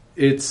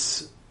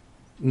 it's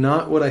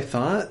not what I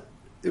thought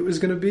it was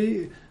going to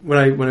be. When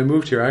I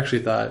moved here, I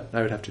actually thought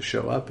I would have to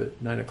show up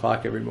at 9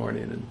 o'clock every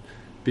morning and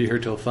be here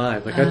till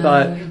 5. Like, I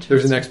thought there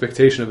was an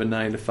expectation of a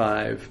 9 to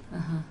 5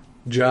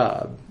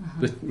 job,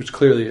 which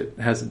clearly it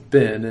hasn't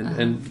been.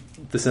 And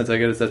the sense I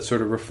get is that's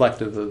sort of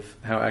reflective of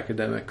how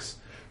academics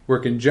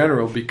work in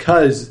general,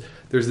 because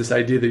there's this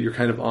idea that you're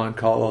kind of on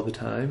call all the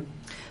time.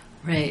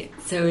 Right.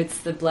 So it's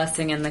the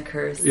blessing and the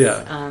curse.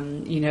 Yeah.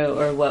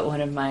 Or what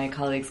one of my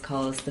colleagues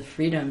calls the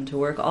freedom to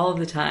work all of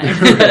the time.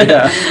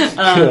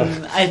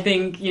 I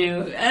think,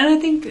 and I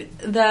think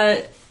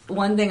that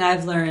one thing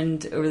I've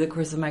learned over the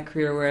course of my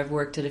career, where I've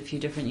worked at a few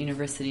different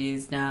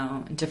universities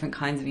now, different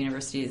kinds of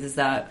universities, is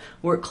that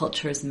work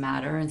cultures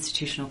matter,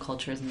 institutional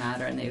cultures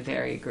matter, and they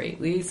vary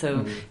greatly.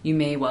 So you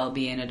may well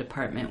be in a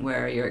department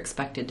where you're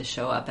expected to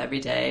show up every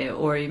day,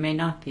 or you may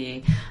not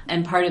be.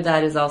 And part of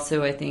that is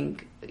also, I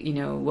think,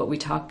 what we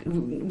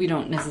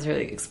don't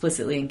necessarily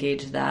explicitly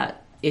engage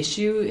that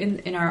issue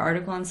in our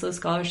article on slow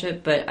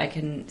scholarship, but I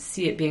can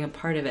see it being a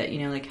part of it.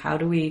 Like, how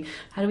do we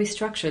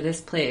structure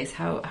this place?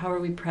 How are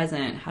we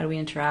present? How do we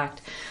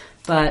interact?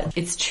 But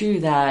it's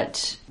true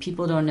that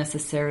people don't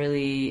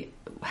necessarily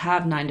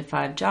have 9 to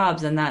 5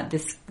 jobs, and that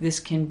this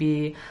can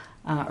be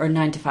or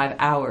 9 to 5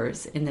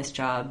 hours in this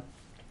job.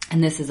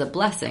 And this is a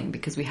blessing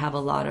because we have a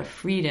lot of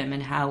freedom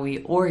in how we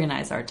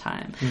organize our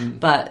time.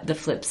 But the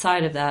flip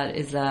side of that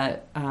is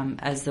that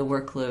as the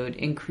workload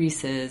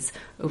increases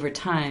over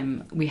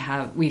time,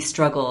 we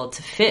struggle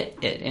to fit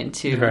it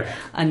into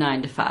a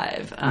 9 to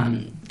 5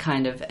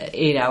 kind of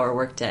 8-hour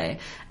workday.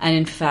 And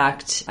in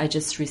fact, I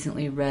just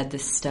recently read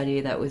this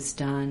study that was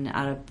done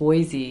out of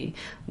Boise,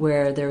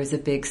 where there was a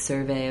big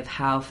survey of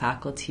how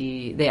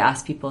faculty, they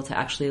asked people to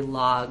actually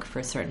log for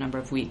a certain number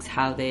of weeks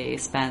how they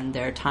spend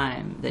their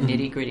time, the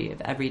nitty-gritty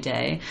of every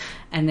day.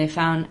 And they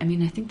found,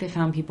 I think they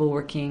found people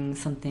working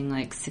something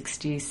like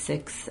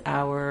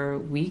 66-hour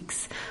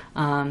weeks.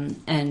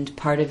 And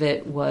part of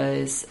it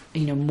was,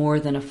 more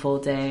than a full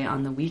day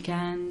on the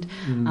weekend.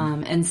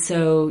 And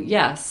so,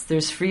 yes,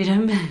 there's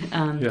freedom.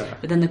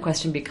 But then the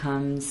question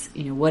becomes,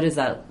 what does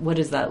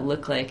that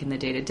look like in the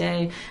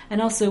day-to-day?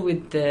 And also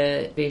with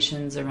the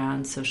innovations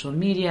around social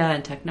media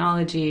and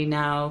technology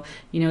now,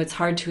 it's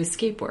hard to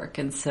escape work.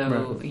 And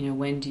so,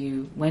 when do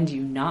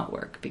you not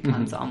work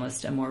becomes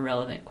almost a a more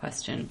relevant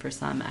question for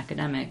some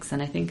academics.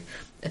 And I think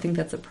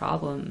that's a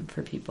problem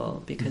for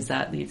people, because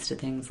that leads to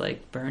things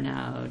like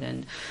burnout,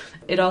 and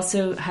it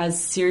also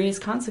has serious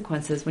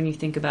consequences when you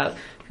think about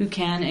who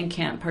can and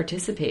can't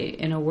participate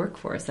in a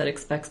workforce that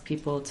expects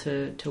people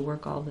to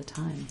work all the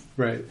time.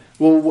 Right.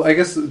 Well, I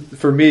guess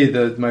for me,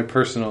 my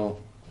personal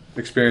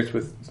experience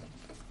with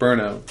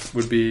burnout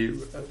would be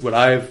what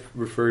I've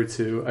referred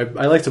to.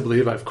 I like to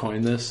believe I've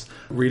coined this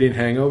reading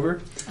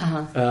hangover.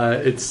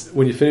 It's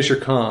when you finish your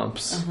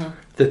comps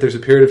that there's a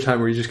period of time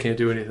where you just can't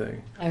do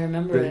anything. I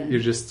remember it. You're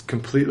just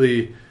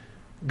completely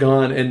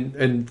gone.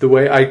 And the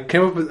way I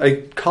came up with, I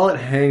call it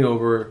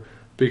hangover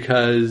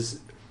because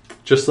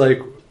just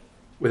like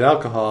with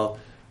alcohol,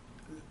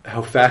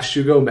 how fast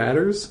you go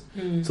matters.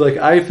 So like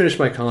I finished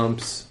my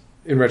comps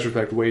in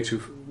retrospect way too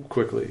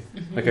quickly.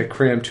 Like I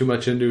crammed too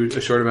much into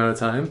a short amount of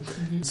time.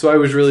 So I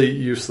was really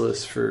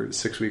useless for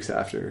 6 weeks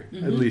after,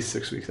 at least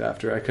 6 weeks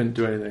after. I couldn't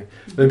do anything.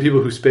 Then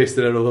people who spaced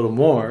it out a little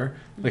more,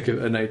 like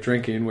a night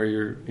drinking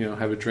where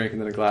have a drink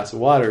and then a glass of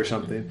water or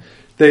something,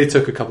 they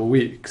took a couple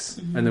weeks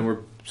and then were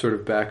sort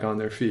of back on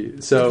their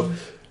feet. So,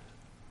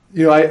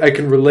 I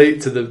can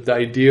relate to the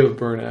idea of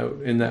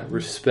burnout in that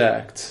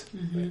respect.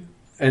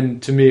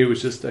 And to me, it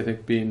was just, I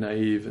think, being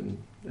naive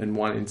and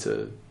wanting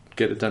to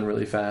get it done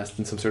really fast,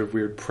 and some sort of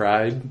weird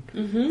pride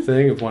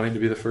thing of wanting to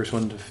be the first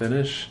one to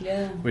finish,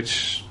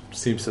 which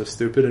seems so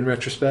stupid in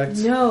retrospect.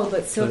 No,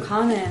 but so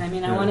common. I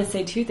mean, I want to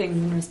say two things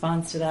in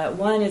response to that.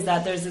 One is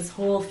that there's this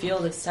whole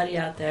field of study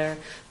out there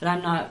that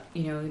I'm not,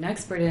 an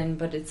expert in,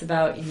 but it's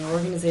about,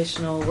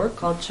 organizational work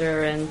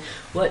culture and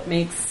what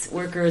makes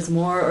workers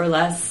more or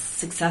less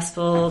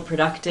successful,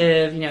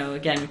 productive.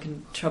 Again, we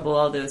can trouble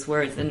all those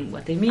words and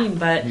what they mean,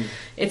 but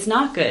it's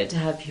not good to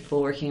have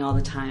people working all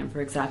the time for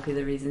exactly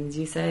the reasons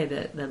you say,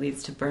 that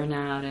leads to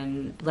burnout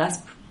and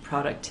less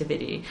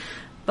productivity.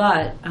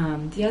 But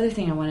the other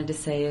thing I wanted to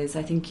say is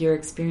I think your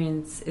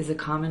experience is a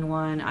common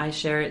one. I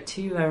share it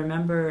too. I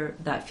remember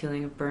that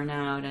feeling of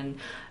burnout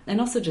and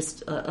also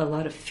just a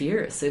lot of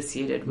fear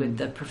associated with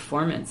the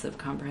performance of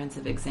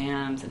comprehensive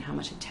exams and how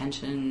much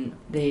attention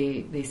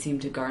they seem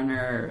to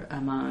garner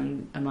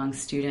among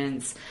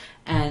students.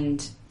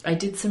 And I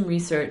did some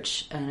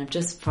research, and I've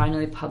just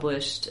finally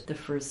published the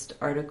first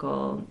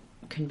article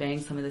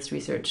conveying some of this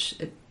research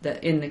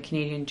in the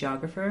Canadian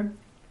Geographer,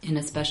 in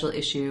a special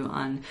issue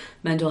on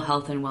mental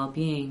health and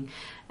well-being.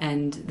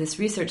 And this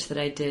research that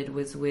I did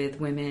was with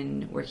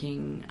women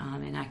working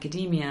in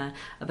academia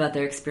about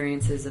their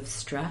experiences of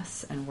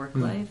stress and work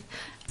life.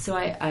 So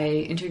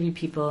I interviewed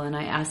people and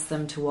I asked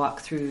them to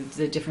walk through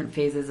the different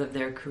phases of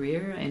their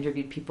career. I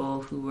interviewed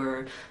people who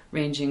were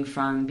ranging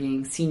from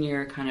being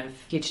senior kind of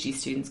PhD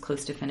students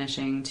close to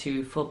finishing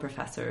to full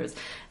professors.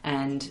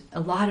 And a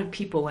lot of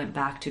people went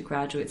back to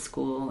graduate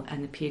school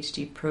and the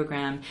PhD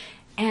program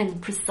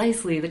and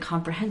precisely the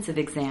comprehensive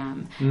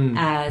exam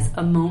as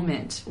a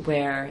moment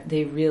where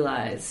they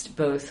realized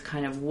both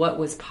kind of what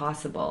was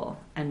possible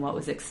and what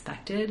was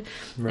expected.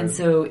 Right. And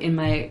so in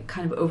my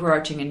kind of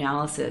overarching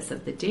analysis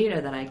of the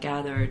data that I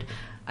gathered,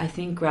 I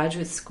think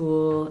graduate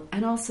school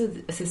and also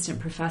the assistant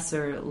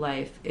professor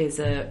life is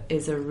a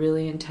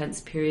really intense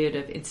period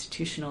of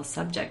institutional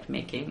subject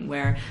making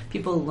where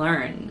people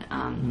learn,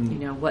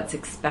 what's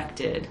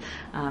expected.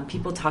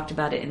 People talked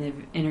about it in the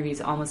interviews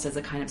almost as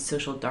a kind of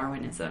social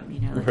Darwinism.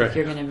 If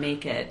you're going to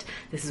make it,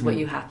 this is what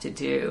you have to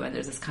do. And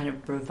there's this kind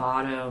of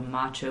bravado,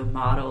 macho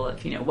model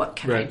of what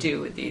can I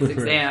do with these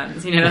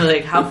exams?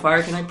 How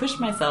far can I push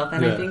myself?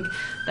 And I think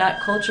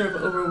that culture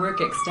of overwork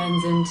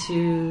extends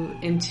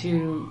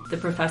into the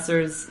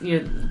professors,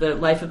 the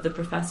life of the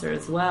professor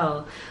as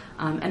well.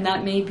 And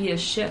that may be a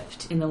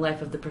shift in the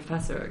life of the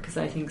professor, because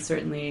I think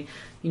certainly,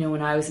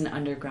 when I was an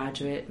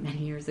undergraduate many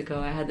years ago,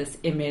 I had this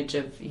image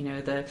of,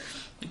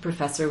 the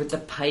professor with the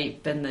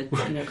pipe and the,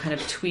 kind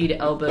of tweed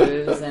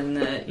elbows and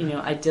the,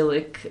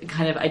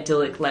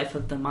 idyllic life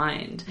of the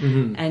mind.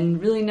 And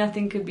really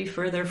nothing could be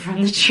further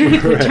from the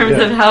truth in terms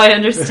of how I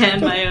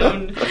understand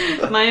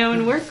my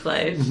own work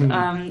life.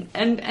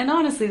 And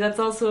honestly, that's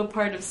also a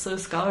part of slow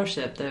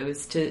scholarship, though,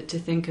 is to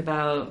think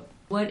about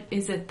what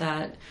is it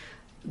that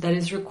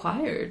is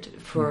required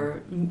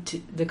for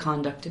the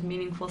conduct of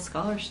meaningful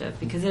scholarship,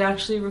 because it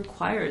actually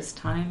requires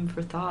time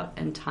for thought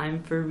and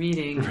time for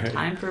reading,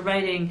 time for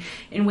writing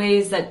in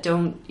ways that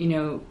don't,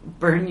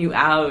 burn you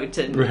out.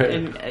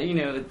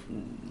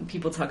 And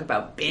people talk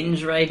about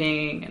binge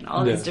writing and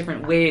all these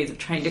different ways of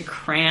trying to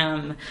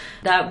cram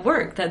that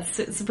work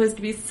that's supposed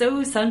to be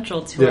so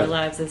central to our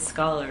lives as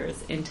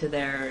scholars into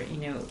their,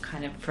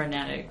 kind of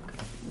frenetic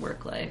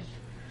work life.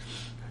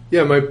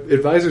 Yeah, my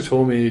advisor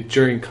told me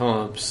during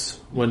comps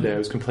one day I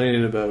was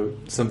complaining about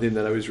something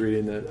that I was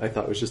reading that I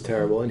thought was just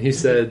terrible. And he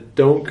said,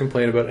 don't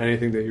complain about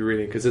anything that you're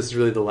reading, because this is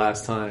really the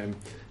last time,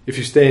 if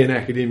you stay in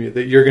academia,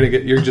 that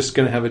you're just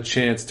going to have a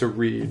chance to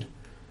read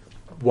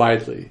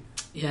widely.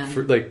 Yeah.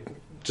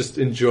 Just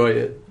enjoy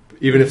it.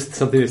 Even if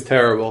something is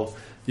terrible,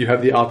 you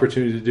have the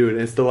opportunity to do it.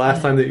 And it's the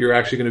last time that you're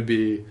actually going to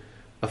be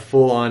a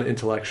full-on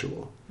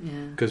intellectual. Yeah.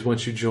 Because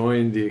once you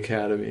join the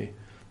academy,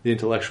 the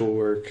intellectual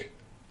work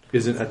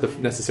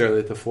isn't necessarily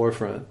at the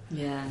forefront.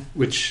 Yeah.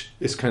 Which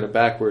is kind of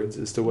backwards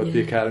as to what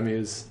the academy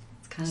is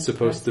kind of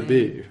supposed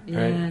depressing. to be,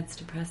 right? Yeah, it's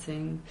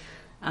depressing.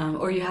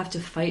 Or you have to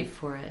fight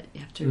for it.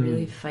 You have to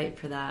really fight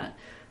for that.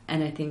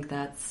 And I think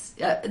that's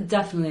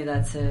definitely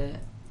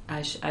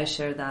I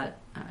shared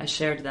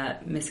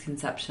that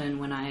misconception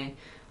when I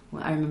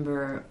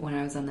remember when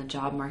I was on the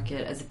job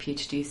market as a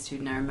PhD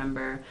student. I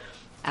remember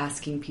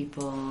asking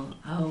people,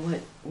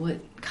 what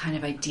kind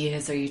of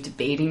ideas are you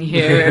debating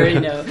here?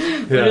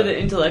 What are the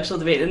intellectual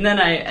debates?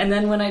 And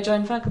then when I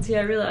joined faculty,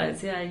 I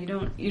realized, you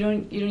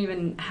don't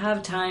even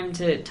have time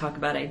to talk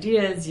about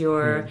ideas.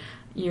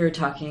 You're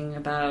talking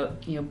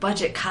about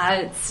budget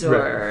cuts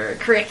or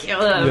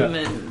curriculum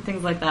and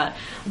things like that.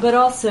 But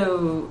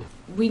also,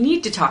 we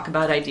need to talk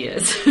about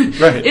ideas.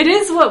 Right. It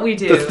is what we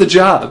do. That's the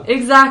job.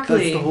 Exactly.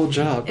 That's the whole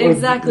job.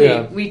 Exactly.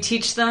 Yeah. We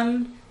teach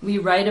them. We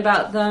write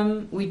about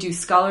them. We do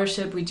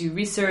scholarship. We do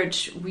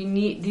research. We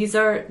need these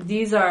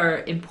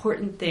are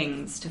important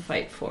things to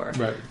fight for.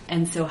 Right.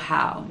 And so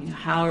how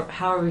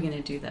are we going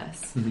to do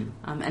this?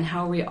 Mm-hmm. And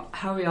how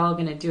are we all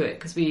going to do it?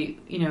 Because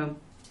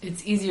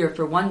it's easier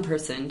for one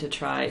person to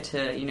try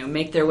to,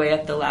 make their way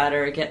up the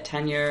ladder, get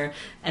tenure,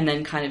 and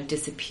then kind of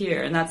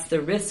disappear. And that's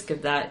the risk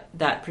of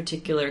that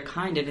particular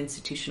kind of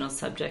institutional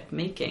subject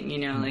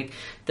making, like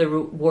the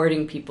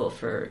rewarding people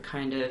for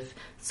kind of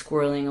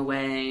squirreling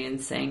away and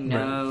saying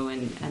no,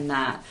 and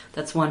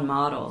that's one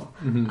model.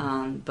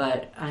 Mm-hmm.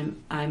 But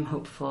I'm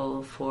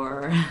hopeful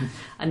for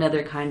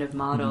another kind of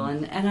model,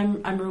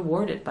 and I'm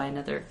rewarded by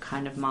another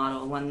kind of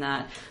model, one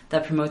that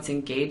promotes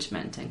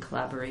engagement and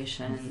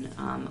collaboration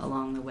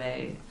along the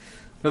way.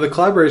 Now, the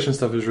collaboration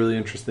stuff is really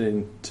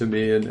interesting to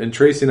me, and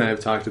Tracy and I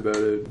have talked about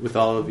it with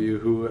all of you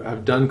who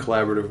have done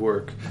collaborative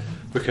work,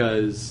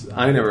 because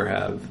I never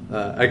have.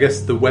 I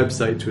guess the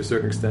website, to a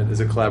certain extent, is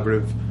a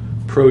collaborative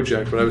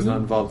project, but I was not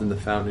involved in the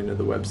founding of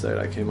the website.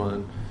 I came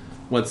on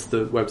once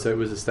the website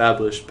was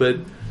established. But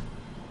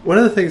one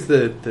of the things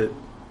that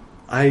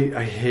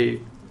I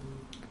hate,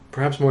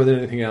 perhaps more than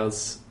anything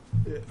else,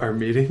 are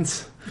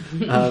meetings.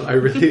 I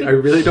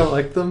really don't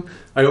like them.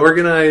 I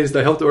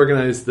helped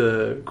organize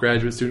the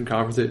graduate student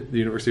conference at the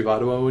University of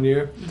Ottawa one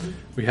year. Mm-hmm.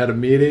 We had a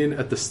meeting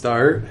at the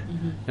start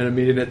and a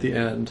meeting at the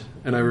end,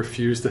 and I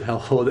refused to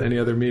hold any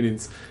other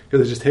meetings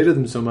because I just hated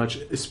them so much,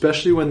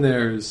 especially when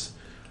there's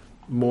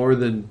more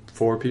than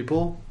 4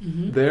 people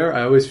there.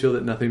 I always feel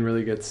that nothing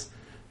really gets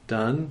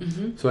done.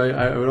 Mm-hmm. So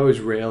I would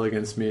always rail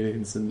against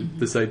meetings and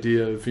this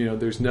idea of,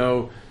 there's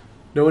no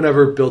one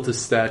ever built a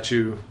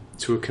statue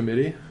to a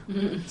committee.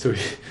 Mm-hmm.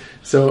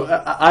 So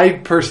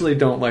I personally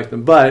don't like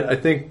them, but I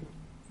think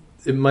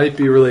it might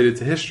be related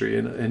to history,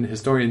 and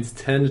historians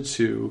tend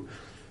to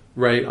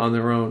write on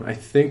their own, I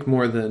think,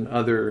 more than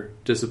other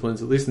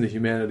disciplines, at least in the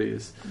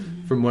humanities,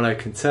 from what I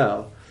can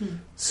tell. Mm-hmm.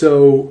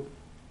 So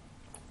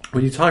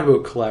when you talk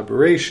about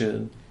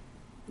collaboration,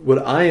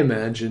 what I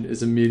imagine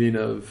is a meeting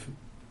of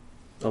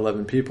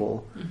 11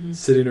 people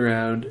sitting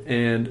around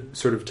and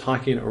sort of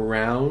talking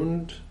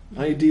around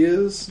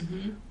ideas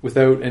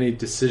without any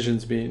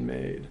decisions being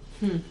made.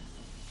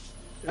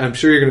 I'm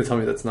sure you're going to tell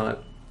me that's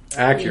not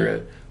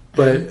accurate,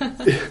 but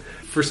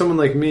for someone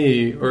like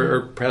me,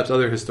 or perhaps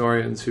other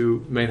historians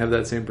who may have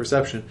that same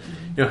perception,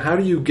 how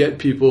do you get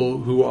people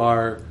who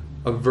are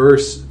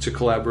averse to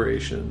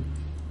collaboration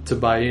to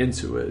buy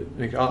into it?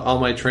 Like, all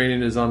my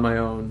training is on my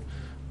own.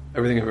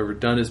 Everything I've ever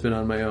done has been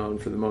on my own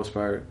for the most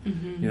part.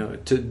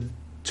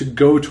 To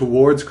go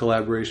towards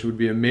collaboration would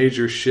be a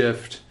major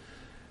shift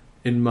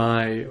in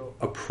my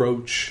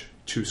approach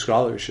to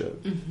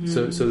scholarship.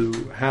 So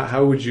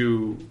how would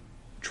you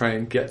try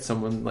and get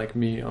someone like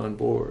me on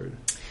board?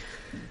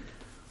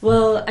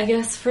 Well, I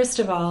guess first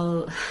of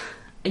all,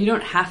 you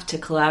don't have to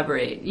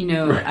collaborate.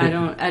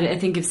 Right. I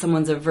think if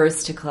someone's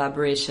averse to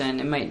collaboration,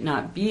 it might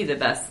not be the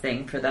best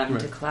thing for them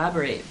to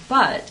collaborate.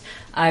 But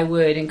I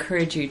would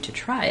encourage you to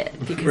try it,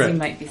 because you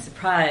might be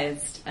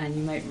surprised and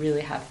you might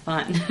really have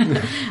fun.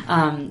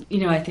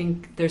 I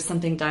think there's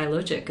something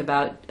dialogic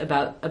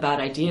about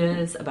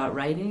ideas, about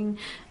writing,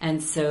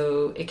 and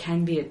so it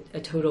can be a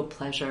total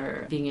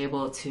pleasure being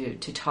able to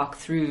talk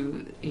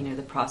through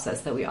the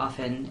process that we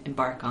often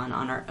embark on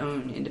our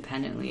own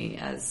independently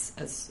as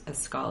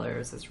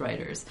scholars, as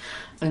writers.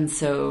 And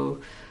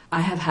so I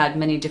have had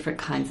many different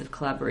kinds of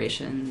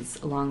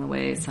collaborations along the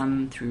way,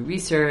 some through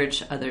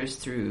research, others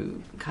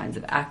through kinds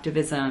of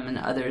activism, and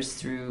others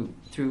through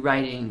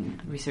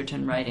writing, research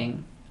and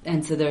writing.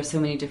 And so there are so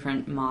many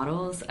different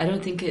models. I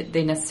don't think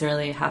they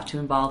necessarily have to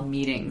involve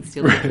meetings.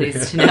 You'll be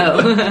pleased to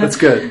know. That's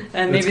good.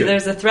 And maybe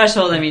there's a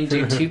threshold. I mean,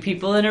 do 2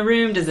 people in a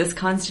room, does this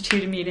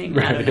constitute a meeting?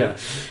 I don't know.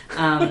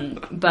 Yeah.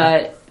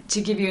 But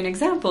to give you an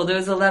example,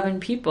 those 11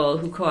 people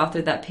who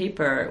co-authored that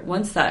paper,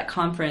 once that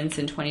conference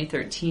in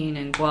 2013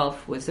 in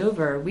Guelph was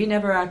over, we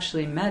never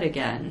actually met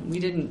again. We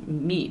didn't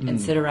meet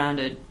and sit around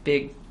a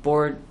big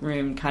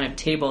boardroom kind of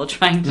table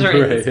trying to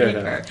write this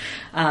paper.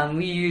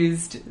 We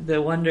used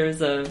the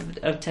wonders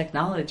of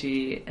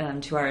technology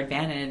to our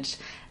advantage,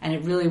 and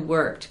it really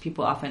worked.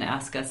 People often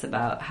ask us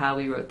about how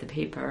we wrote the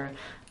paper.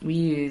 We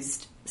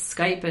used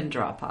Skype and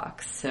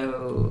Dropbox.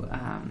 So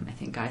I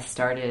think I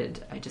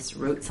just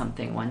wrote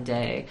something one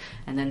day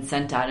and then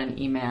sent out an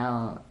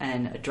email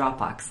and a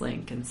Dropbox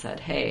link and said,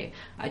 hey,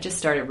 I just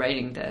started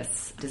writing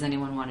this. Does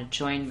anyone want to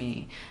join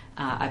me?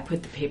 I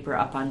put the paper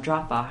up on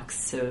Dropbox,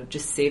 so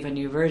just save a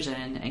new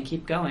version and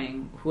keep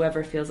going,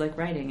 whoever feels like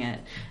writing it.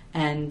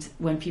 And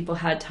when people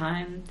had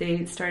time,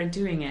 they started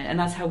doing it. And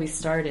that's how we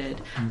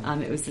started.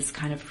 It was this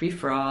kind of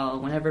free-for-all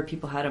whenever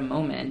people had a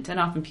moment. And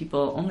often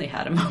people only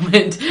had a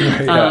moment.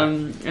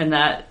 And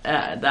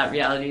that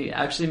reality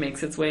actually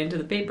makes its way into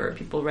the paper.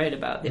 People write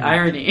about the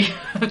irony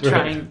of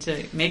trying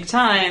to make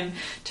time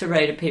to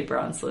write a paper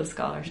on slow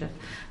scholarship.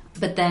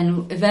 But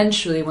then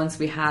eventually, once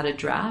we had a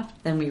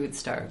draft, then we would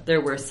start.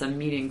 There were some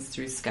meetings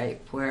through Skype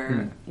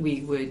where we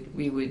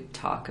would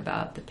talk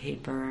about the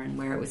paper and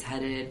where it was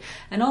headed.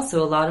 And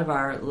also a lot of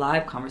our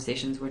live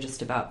conversations were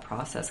just about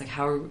process. Like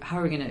how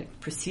are we going to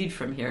proceed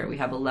from here? We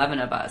have 11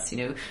 of us,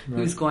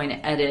 who's going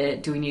to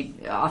edit?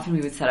 Often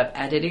we would set up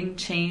editing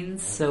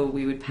chains. So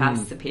we would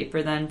pass the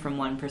paper then from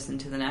one person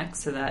to the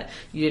next so that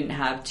you didn't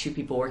have two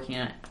people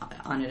working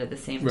on it at the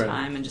same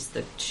time, and just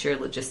the sheer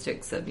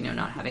logistics of,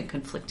 not having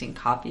conflicting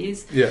copies.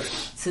 Yeah.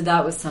 So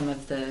that was some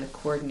of the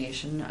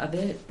coordination of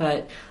it.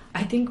 But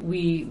I think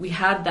we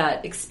had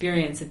that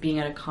experience of being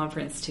at a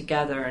conference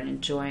together and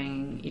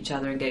enjoying each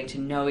other and getting to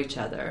know each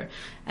other.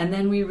 And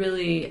then we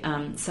really,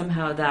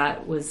 somehow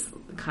that was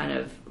kind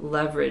of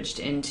leveraged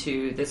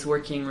into this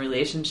working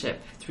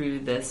relationship through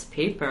this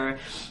paper.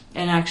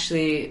 And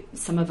actually,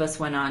 some of us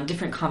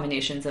different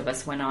combinations of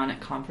us went on at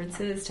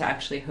conferences to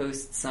actually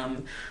host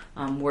some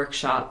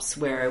workshops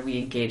where we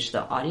engaged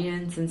the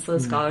audience in slow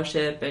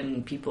scholarship,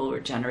 and people were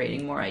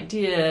generating more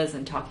ideas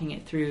and talking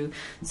it through.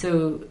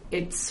 So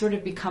it's sort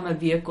of become a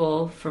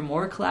vehicle for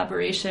more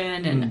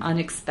collaboration and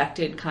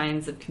unexpected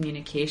kinds of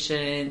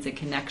communications and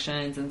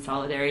connections and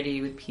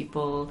solidarity with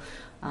people.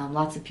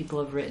 Lots of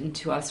people have written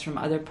to us from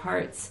other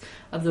parts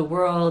of the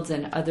world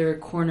and other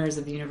corners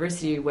of the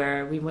university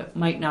where we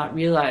might not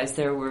realize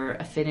there were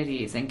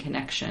affinities and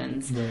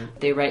connections. Right.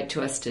 They write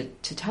to us to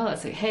tell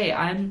us, like, hey,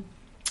 I'm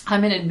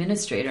an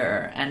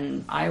administrator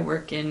and I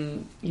work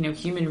in,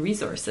 human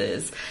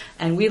resources,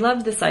 and we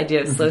love this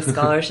idea of slow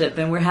scholarship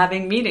and we're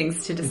having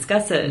meetings to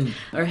discuss it.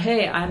 Or,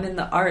 hey, I'm in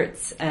the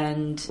arts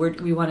and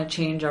we want to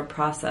change our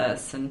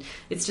process. And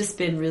it's just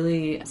been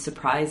really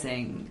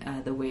surprising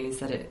the ways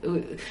that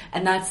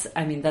and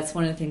that's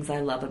one of the things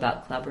I love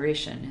about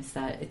collaboration, is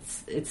that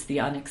it's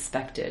the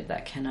unexpected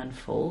that can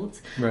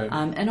unfold. Right.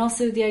 And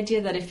also the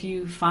idea that if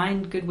you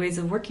find good ways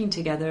of working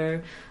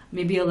together,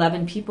 maybe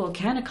 11 people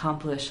can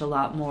accomplish a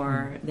lot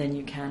more than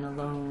you can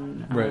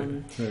alone.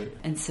 Right.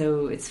 And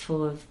so it's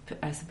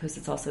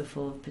it's also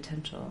full of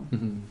potential.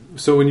 Mm-hmm.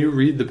 So when you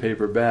read the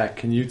paper back,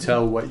 can you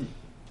tell what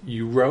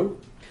you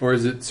wrote? Or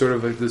is it sort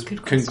of like this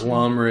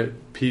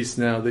conglomerate piece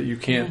now that you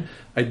can't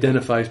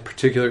identify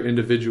particular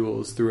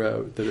individuals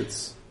throughout, that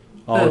it's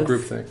all a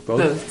groupthink?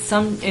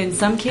 Both. In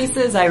some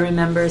cases, I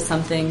remember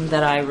something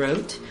that I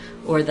wrote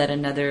or that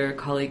another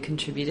colleague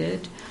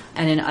contributed.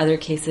 And in other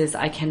cases,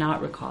 I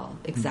cannot recall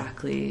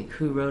exactly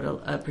who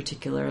wrote a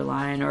particular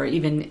line, or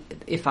even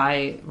if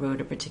I wrote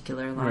a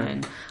particular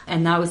line. Right.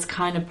 And that was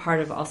kind of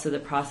part of also the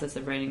process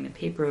of writing the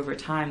paper over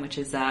time, which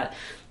is that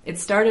it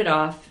started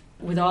off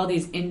with all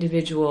these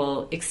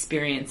individual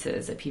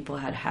experiences that people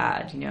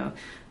had.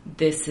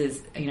 This is,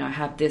 I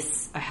had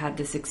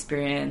this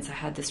experience, I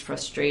had this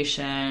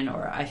frustration,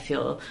 or I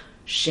feel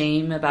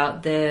shame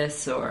about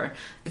this, or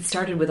it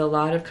started with a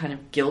lot of kind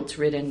of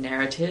guilt-ridden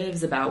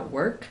narratives about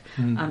work.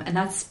 And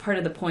that's part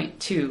of the point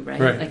too,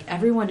 right? Like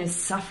everyone is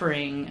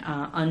suffering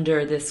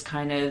under this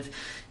kind of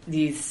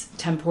these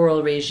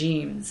temporal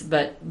regimes,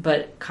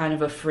 but kind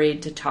of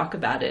afraid to talk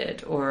about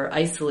it or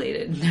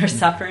isolated in their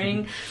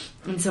suffering.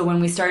 And so when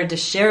we started to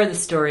share the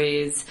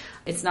stories,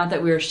 it's not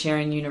that we were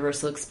sharing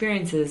universal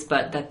experiences,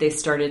 but that they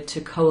started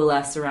to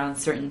coalesce around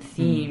certain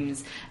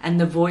themes, and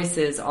the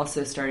voices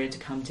also started to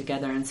come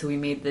together. And so we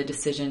made the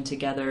decision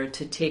together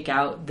to take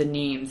out the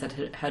names that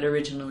had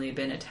originally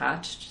been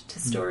attached to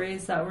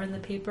stories that were in the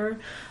paper,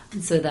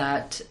 so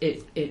that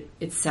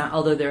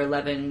although there are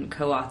 11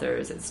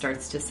 co-authors, it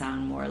starts to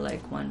sound more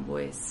like one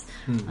voice.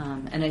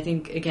 And I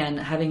think, again,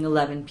 having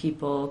 11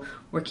 people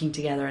working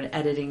together and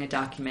editing a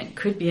document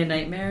could be a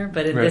nightmare,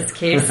 but in this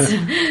case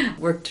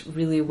worked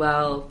really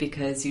well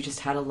because you just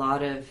had a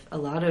lot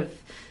of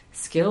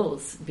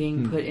skills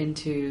being put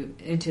into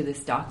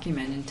this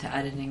document, into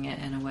editing it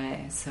in a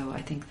way. So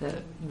I think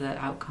the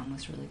outcome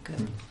was really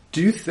good.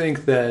 Do you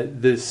think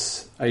that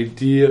this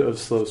idea of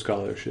slow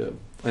scholarship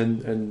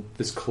and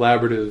this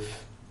collaborative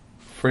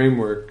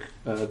framework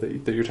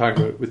that you're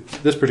talking about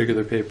with this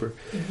particular paper,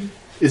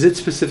 is it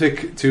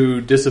specific to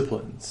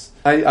disciplines?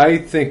 I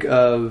think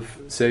of,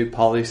 say,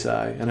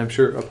 poli-sci, and I'm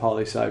sure a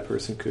poli-sci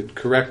person could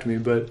correct me,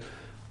 but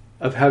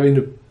of having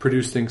to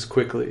produce things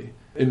quickly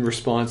in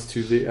response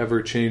to the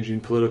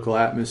ever-changing political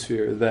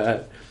atmosphere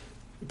that,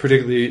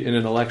 particularly in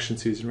an election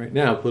season right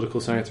now, political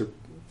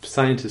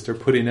scientists are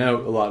putting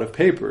out a lot of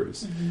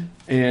papers.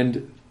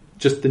 And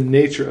just the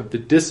nature of the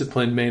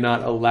discipline may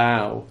not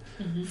allow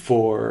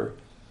for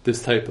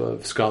this type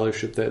of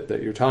scholarship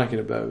that you're talking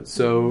about.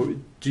 So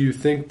do you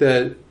think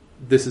that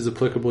this is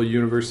applicable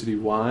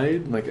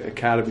university-wide, like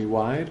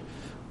academy-wide,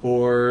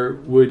 or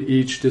would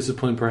each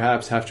discipline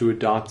perhaps have to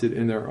adopt it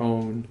in their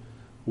own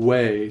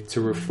way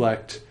to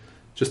reflect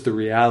just the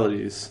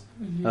realities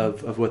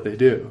of what they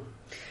do?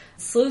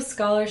 Slow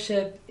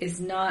scholarship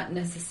is not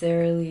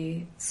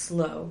necessarily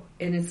slow,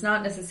 and it's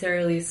not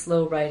necessarily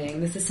slow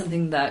writing. This is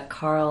something that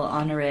Carl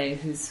Honoré,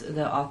 who's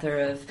the author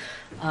of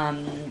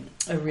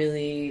a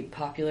really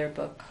popular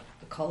book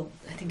called,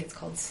 I think it's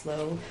called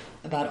Slow,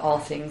 about all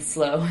things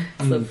slow,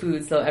 slow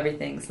food, slow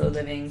everything, slow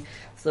living,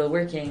 slow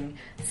working,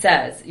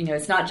 says,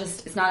 it's not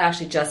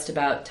actually just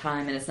about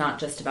time, and it's not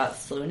just about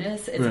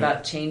slowness, it's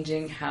about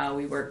changing how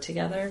we work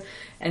together.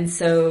 And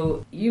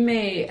so you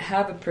may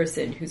have a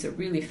person who's a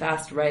really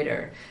fast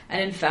writer,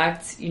 and in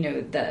fact,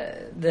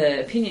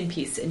 the opinion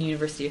piece in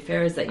University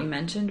Affairs that you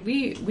mentioned,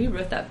 we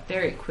wrote that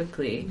very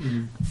quickly.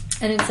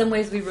 And in some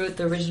ways we wrote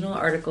the original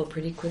article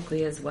pretty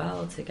quickly as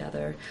well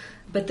together.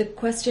 But the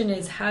question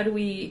is, how do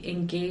we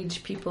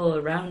engage people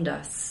around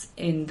us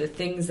in the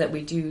things that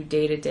we do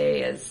day to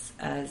day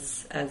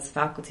as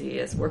faculty,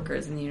 as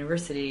workers in the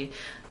university?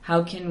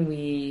 How can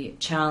we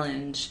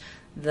challenge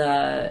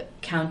the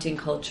counting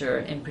culture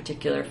in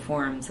particular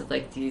forms of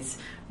like these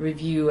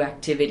review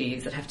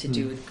activities that have to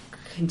do with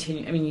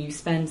you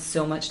spend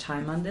so much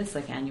time on this,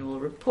 like annual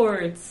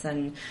reports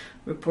and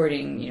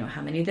reporting,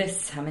 how many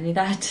this, how many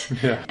that,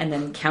 and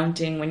then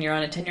counting when you're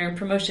on a tenure and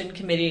promotion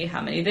committee,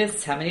 how many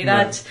this, how many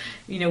that.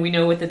 We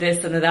know what the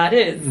this and the that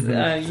is.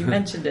 You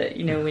mentioned it,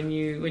 when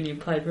you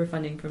applied for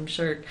funding from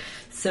SSHRC.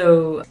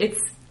 So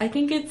I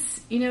think it's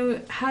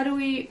how do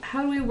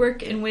we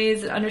work in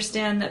ways that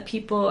understand that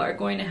people are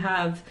going to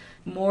have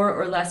more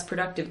or less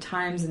productive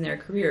times in their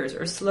careers,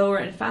 or slower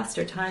and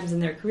faster times in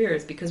their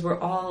careers, because we're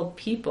all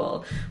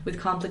people with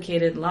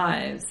complicated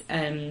lives,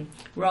 and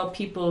we're all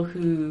people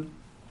who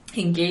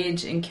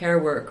engage in care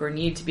work or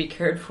need to be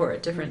cared for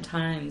at different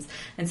times.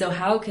 And so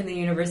how can the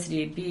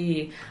university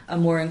be a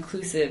more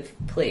inclusive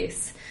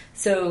place?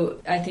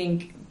 So I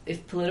think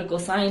if political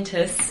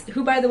scientists,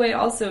 who by the way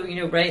also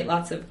write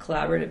lots of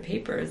collaborative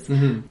papers,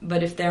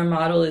 but if their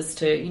model is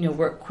to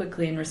work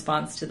quickly in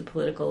response to the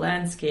political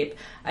landscape,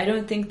 I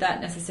don't think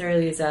that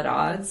necessarily is at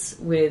odds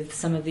with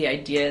some of the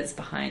ideas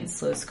behind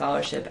slow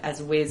scholarship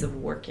as ways of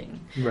working.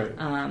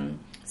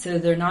 So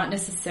they're not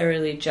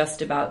necessarily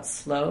just about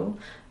slow,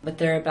 but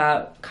they're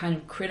about kind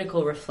of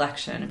critical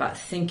reflection, about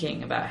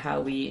thinking about how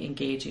we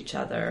engage each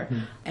other,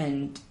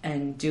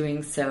 and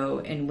doing so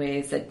in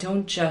ways that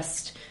don't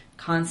just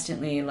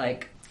constantly,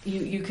 like,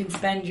 you can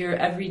spend your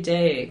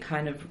everyday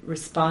kind of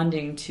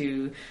responding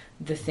to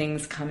the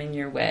things coming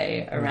your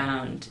way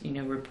around,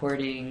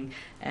 reporting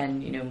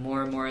and,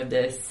 more and more of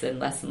this and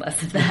less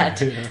of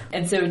that.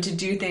 And so to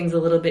do things a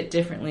little bit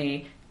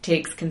differently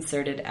takes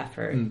concerted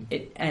effort.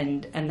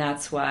 And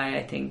that's why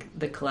I think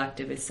the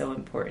collective is so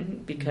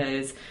important,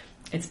 because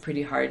it's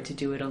pretty hard to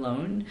do it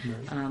alone.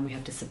 We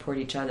have to support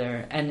each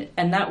other.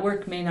 And that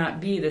work may not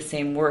be the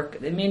same work.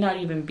 It may not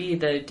even be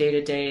the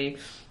day-to-day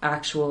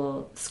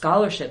actual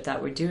scholarship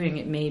that we're doing.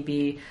 It may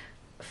be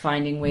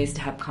finding ways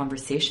to have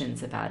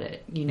conversations about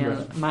it.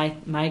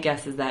 My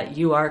guess is that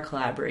you are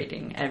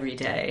collaborating every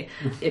day.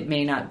 It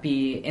may not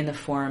be in the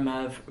form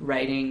of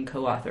writing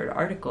co-authored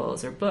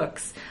articles or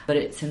books, but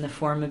it's in the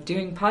form of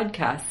doing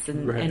podcasts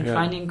and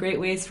finding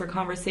great ways for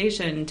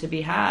conversation to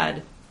be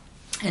had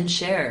and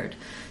shared.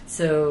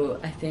 So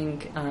I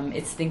think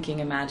it's thinking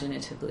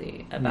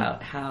imaginatively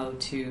about how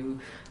to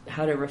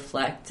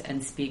reflect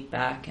and speak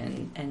back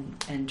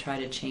and try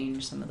to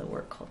change some of the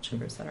work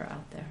cultures that are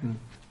out there.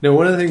 Now,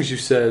 one of the things you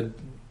said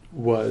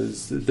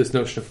was this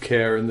notion of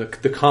care and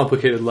the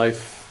complicated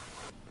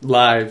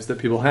lives that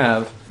people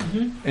have,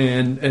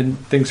 and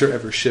things are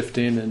ever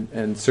shifting,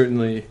 and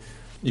certainly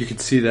you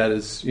could see that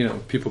as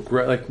people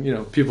grow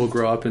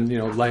up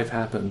and life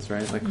happens,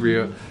 right? Like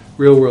real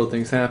world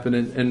things happen,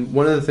 and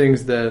one of the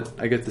things that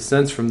I get the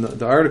sense from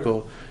the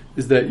article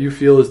is that you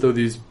feel as though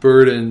these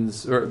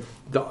burdens, or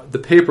the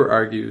paper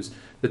argues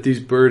that these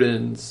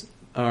burdens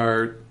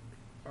are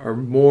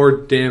more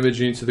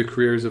damaging to the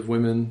careers of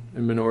women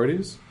and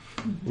minorities.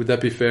 Would that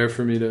be fair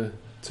for me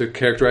to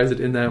characterize it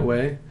in that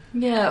way?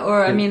 Yeah,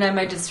 or I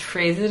might just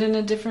phrase it in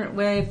a different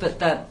way, but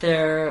that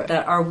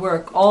our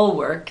work, all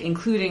work,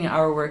 including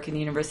our work in the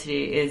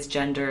university, is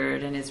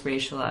gendered and is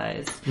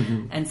racialized,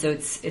 and so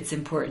it's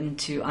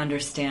important to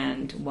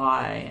understand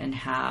why and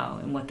how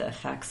and what the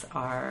effects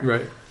are.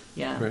 Right.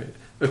 Yeah. Right.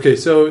 Okay.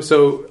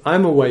 So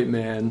I'm a white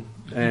man,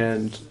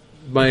 and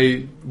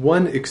my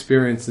one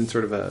experience in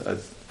sort of a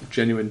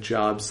genuine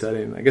job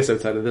setting, I guess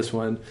outside of this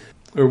one,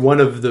 or one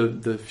of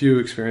the few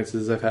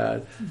experiences I've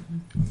had.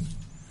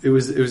 It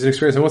was an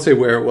experience, I won't say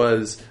where it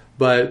was,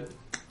 but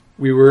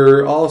we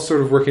were all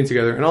sort of working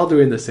together and all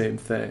doing the same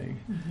thing.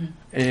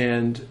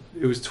 And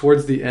it was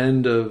towards the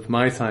end of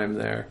my time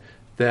there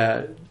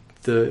that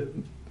the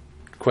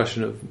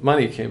question of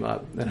money came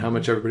up and how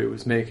much everybody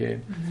was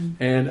making.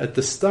 And at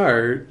the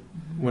start,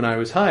 when I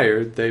was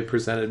hired, they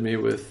presented me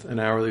with an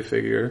hourly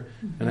figure,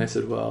 and I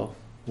said, well,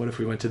 what if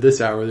we went to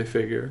this hourly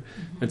figure?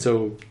 And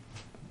so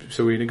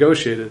we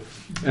negotiated.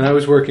 And I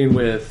was working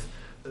with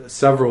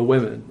several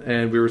women,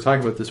 and we were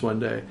talking about this one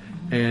day,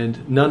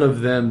 and none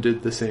of them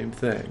did the same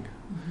thing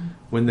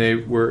when they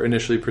were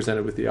initially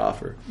presented with the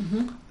offer.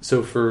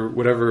 So for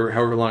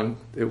however long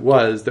it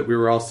was that we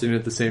were all sitting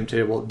at the same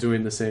table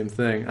doing the same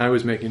thing, I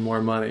was making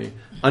more money,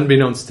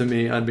 unbeknownst to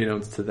me,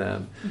 unbeknownst to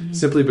them,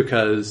 simply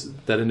because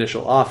that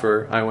initial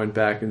offer, I went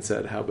back and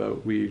said, how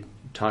about we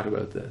talk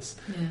about this?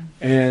 Yeah.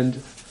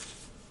 And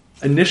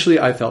initially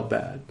I felt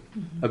bad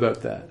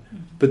about that.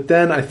 But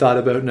then I thought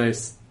about it, and I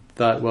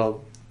thought,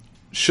 well,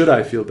 should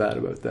I feel bad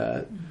about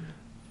that?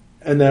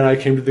 And then I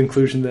came to the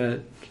conclusion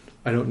that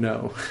I don't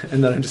know,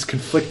 and that I'm just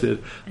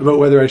conflicted about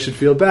whether I should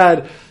feel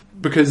bad,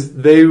 because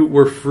they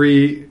were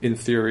free, in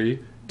theory,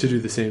 to do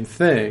the same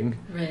thing,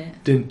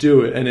 didn't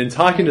do it. And in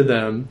talking to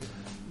them,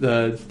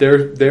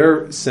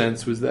 their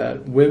sense was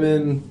that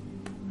women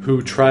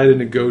who try to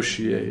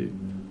negotiate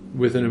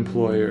with an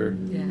employer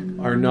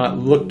are not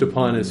looked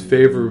upon as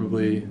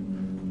favorably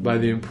by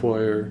the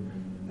employer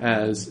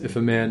as if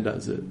a man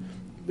does it.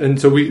 And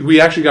so we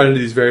actually got into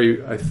these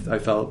very, I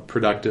felt,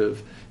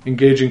 productive,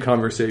 engaging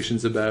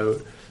conversations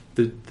about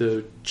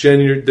the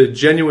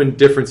genuine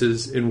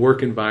differences in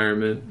work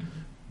environment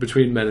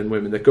between men and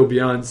women that go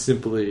beyond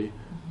simply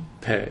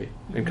pay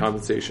and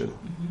compensation.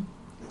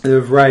 And there are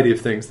a variety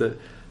of things that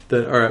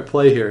are at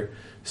play here.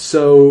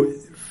 So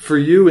for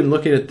you, in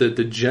looking at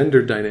the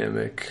gender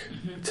dynamic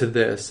to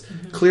this,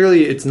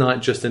 clearly it's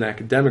not just an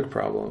academic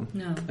problem.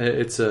 No.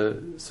 It's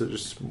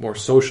just more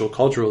social,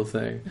 cultural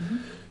thing.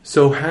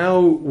 So how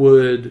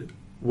would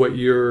what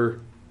you're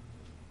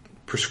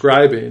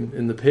prescribing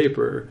in the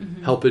paper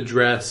help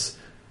address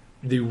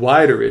the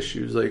wider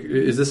issues? Like,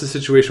 is this a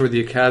situation where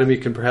the academy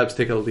can perhaps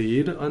take a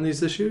lead on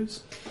these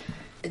issues?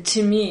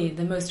 To me,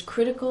 the most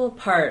critical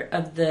part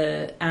of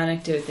the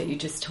anecdote that you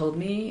just told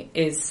me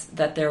is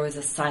that there was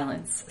a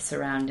silence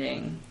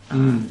surrounding,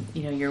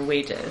 your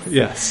wages.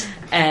 Yes.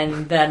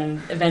 And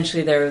then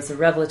eventually there was a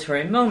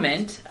revelatory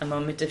moment, a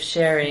moment of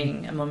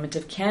sharing, a moment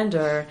of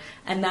candor,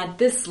 and that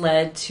this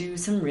led to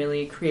some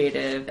really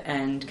creative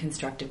and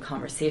constructive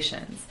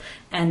conversations.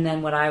 And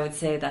then what I would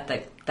say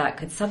that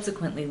could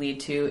subsequently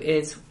lead to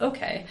is,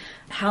 okay,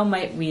 how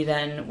might we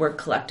then work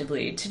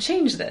collectively to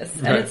change this?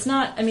 And it's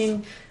not,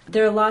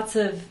 there are lots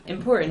of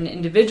important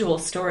individual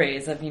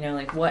stories of,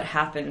 like what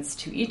happens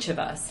to each of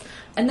us.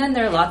 And then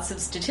there are lots of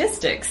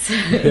statistics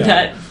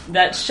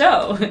that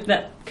show,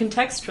 that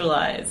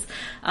contextualize,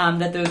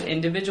 that those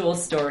individual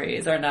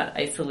stories are not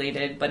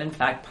isolated, but in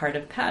fact part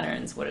of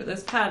patterns. What are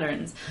those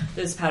patterns?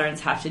 Those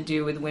patterns have to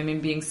do with women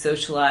being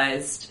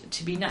socialized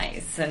to be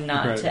nice and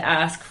not to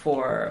ask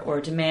for or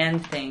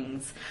demand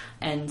things.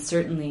 And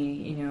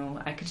certainly,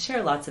 I could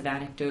share lots of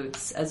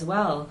anecdotes as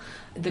well.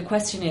 The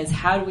question is,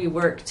 how do we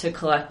work to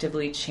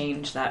collectively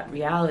change that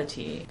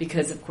reality?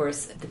 Because, of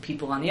course, the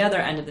people on the other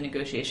end of the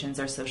negotiations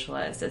are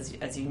socialized,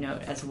 as you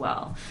note, as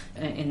well,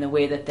 in the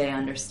way that they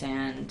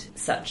understand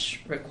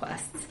such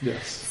requests.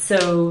 Yes.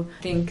 So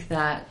I think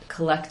that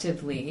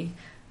collectively,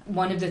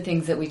 one of the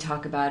things that we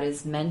talk about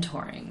is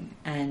mentoring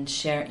and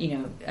share.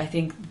 I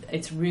think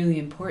it's really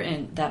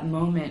important, that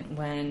moment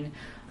when,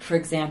 for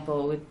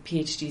example, with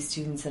PhD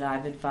students that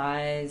I've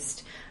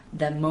advised,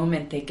 the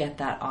moment they get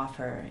that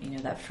offer,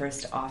 that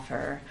first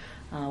offer,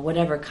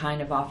 whatever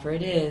kind of offer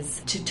it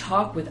is, to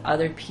talk with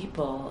other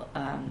people,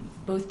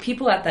 both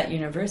people at that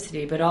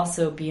university, but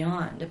also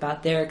beyond,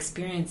 about their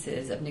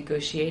experiences of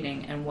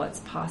negotiating and what's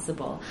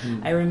possible.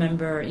 I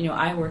remember,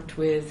 I worked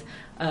with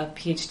a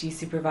PhD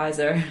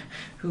supervisor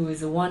who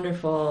was a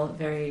wonderful,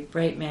 very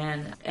bright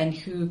man, and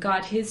who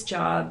got his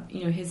job,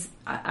 his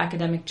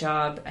academic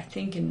job, I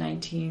think in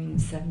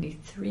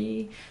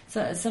 1973,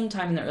 so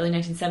sometime in the early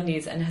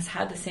 1970s, and has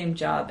had the same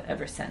job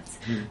ever since.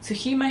 So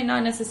he might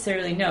not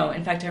necessarily know.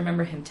 In fact, I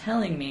remember him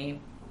telling me,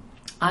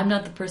 I'm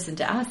not the person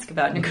to ask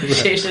about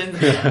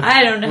negotiations.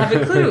 I don't have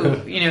a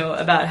clue,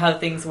 about how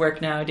things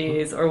work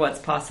nowadays or what's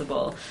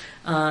possible.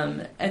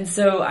 And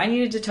so I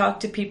needed to talk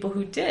to people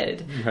who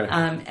did.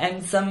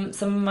 And some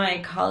of my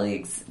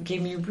colleagues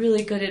gave me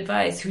really good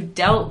advice who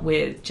dealt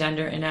with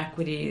gender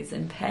inequities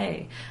in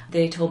pay.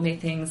 They told me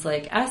things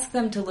like, ask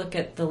them to look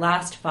at the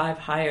last 5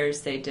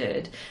 hires they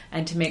did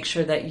and to make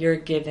sure that you're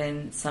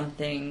given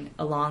something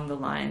along the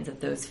lines of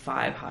those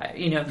 5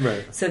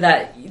 hires, so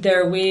that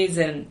there are ways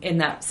in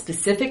that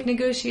specific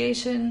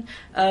negotiation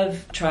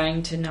of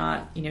trying to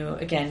not,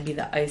 again, be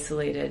the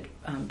isolated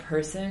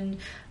person.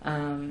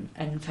 And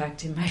in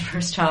fact, in my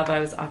first job, I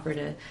was offered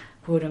a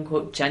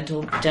quote-unquote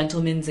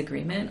gentleman's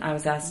agreement. I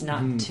was asked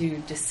not to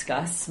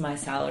discuss my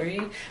salary.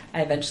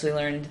 I eventually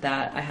learned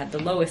that I had the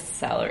lowest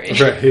salary.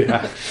 So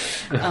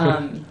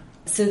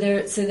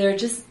there are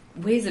just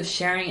ways of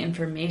sharing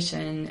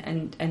information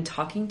and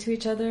talking to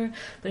each other.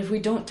 But if we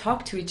don't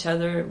talk to each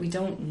other, we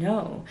don't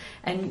know.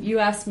 And you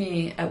asked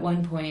me at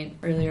one point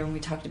earlier when we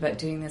talked about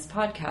doing this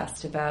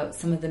podcast about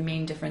some of the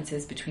main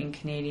differences between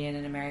Canadian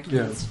and American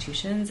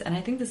institutions. And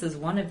I think this is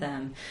one of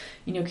them.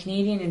 You know,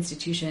 Canadian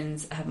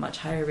institutions have much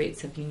higher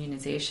rates of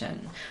unionization.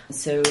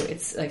 So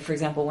it's like, for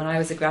example, when I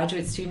was a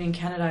graduate student in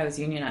Canada, I was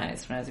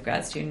unionized. When I was a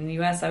grad student in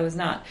the US, I was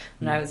not.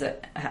 When I was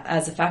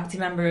as a faculty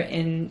member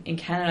in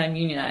Canada, I'm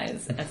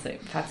unionized. As a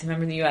faculty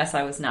member in the US,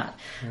 I was not.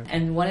 Yeah.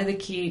 And one of the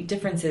key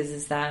differences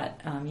is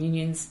that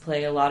unions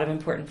play a lot of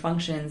important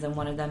functions, and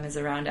one of them is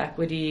around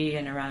equity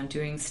and around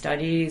doing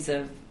studies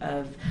of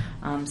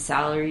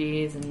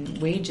salaries and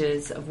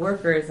wages of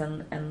workers,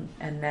 and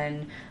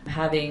then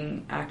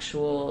having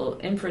actual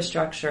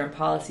infrastructure and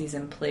policies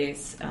in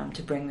place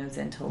to bring those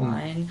into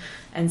line.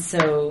 And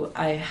so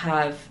I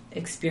have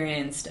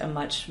experienced a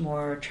much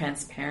more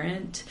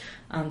transparent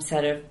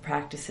set of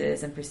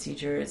practices and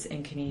procedures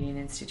in Canadian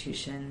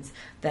institutions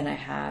than I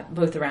have,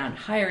 both around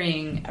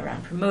hiring,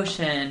 around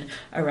promotion,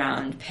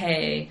 around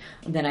pay,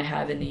 than I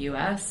have in the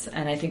U.S.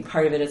 And I think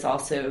part of it is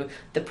also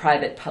the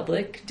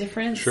private-public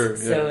difference. Sure,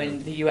 yeah. So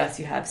in the U.S.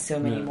 you have so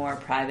many more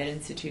private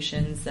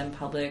institutions than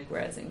public,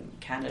 whereas in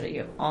Canada you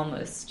have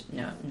almost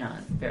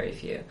none, very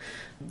few.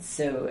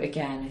 So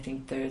again, I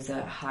think there's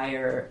a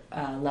higher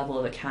level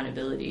of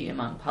accountability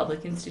among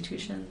public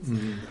institutions.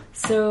 Mm-hmm.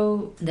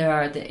 So there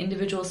are the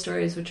individual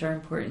stories which are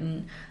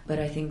important, but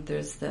I think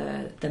there's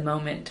the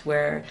moment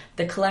where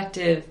the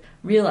collective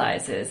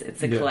realizes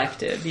it's a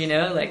collective,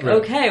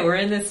 okay, we're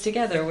in this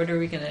together. What are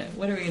we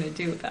gonna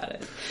do about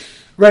it?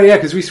 Right, yeah,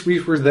 because we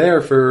were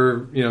there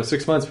for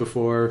 6 months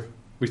before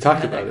we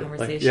talked about it.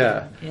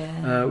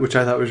 Which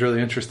I thought was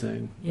really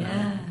interesting.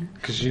 Yeah,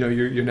 because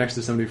you're next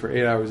to somebody for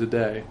 8 hours a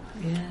day.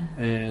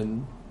 Yeah,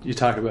 and you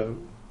talk about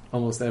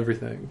almost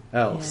everything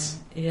else.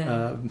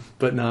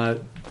 But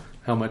not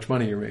how much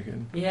money you're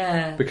making.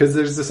 Yeah, because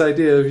there's this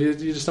idea of you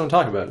just don't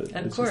talk about it.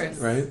 Of course,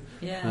 right?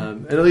 Yeah,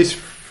 and at least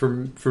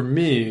for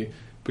me,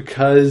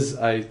 because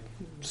I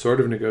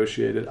sort of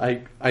negotiated,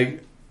 I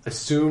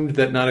assumed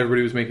that not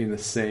everybody was making the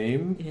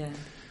same. Yeah,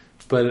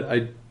 but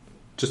I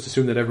just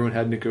assumed that everyone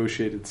had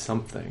negotiated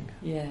something.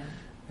 Yeah,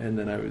 and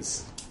then I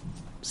was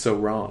so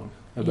wrong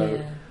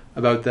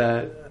about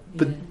that.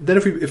 But then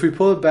if we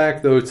pull it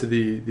back though to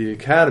the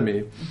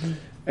academy,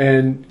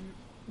 and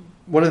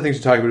one of the things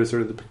you talk about is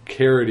sort of the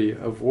precarity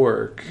of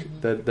work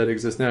that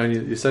exists now, and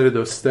you cited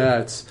those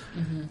stats,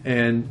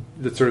 and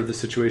that's sort of the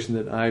situation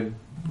that I'm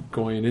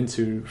going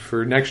into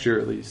for next year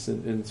at least,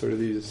 in sort of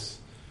these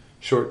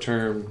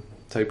short-term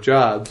type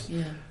jobs.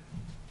 Yeah.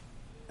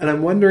 And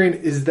I'm wondering,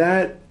 is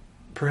that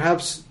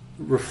perhaps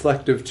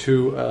reflective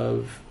too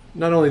of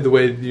not only the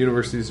way the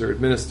universities are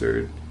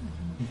administered,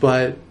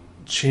 but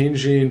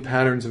changing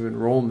patterns of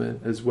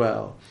enrollment as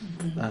well?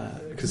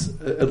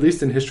 Because at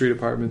least in history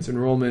departments,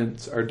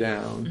 enrollments are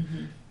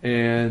down,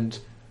 and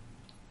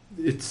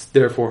it's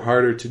therefore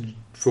harder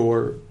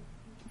for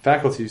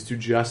faculties to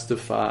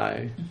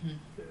justify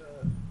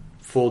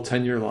full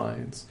tenure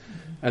lines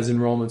as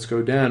enrollments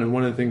go down. And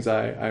one of the things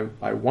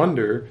I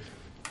wonder,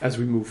 as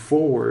we move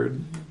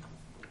forward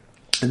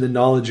and the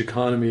knowledge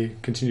economy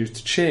continues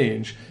to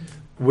change,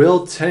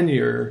 will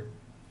tenure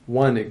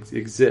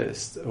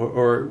exist,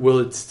 or will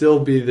it still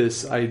be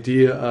this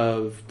idea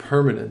of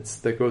permanence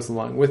that goes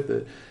along with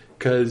it?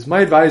 Because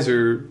my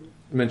advisor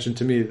mentioned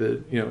to me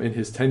that in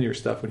his tenure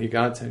stuff, when he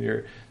got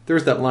tenure, there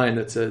was that line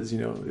that says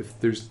if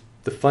there's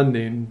the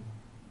funding,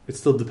 it's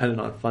still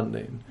dependent on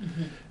funding,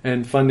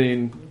 and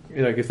funding,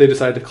 if they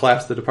decide to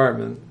collapse the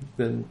department,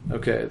 then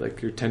okay,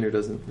 your tenure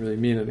doesn't really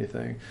mean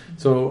anything.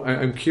 So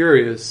I'm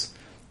curious,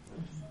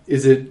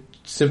 is it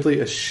simply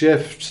a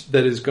shift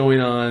that is going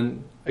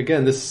on?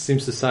 Again, this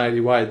seems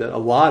society-wide, that a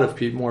lot of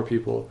more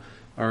people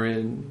are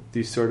in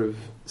these sort of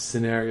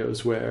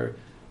scenarios where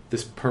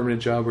this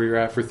permanent job where you're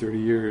at for 30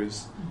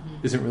 years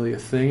isn't really a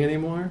thing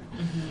anymore.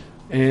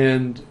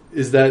 And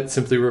is that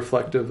simply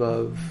reflective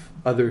of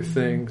other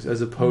things as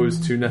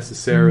opposed to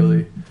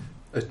necessarily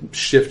a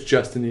shift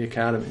just in the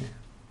academy?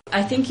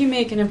 I think you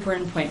make an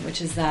important point,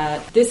 which is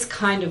that this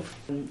kind of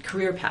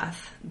career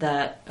path,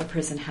 that a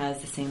person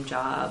has the same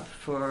job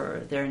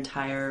for their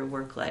entire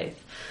work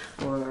life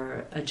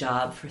or a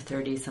job for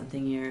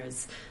 30-something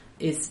years,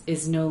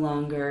 is no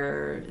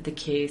longer the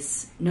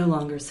case, no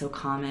longer so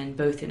common,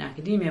 both in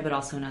academia but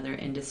also in other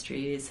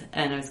industries.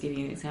 And I was giving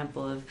you an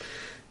example of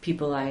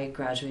people I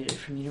graduated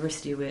from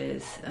university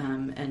with,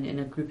 and in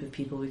a group of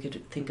people we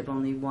could think of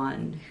only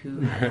one who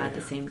had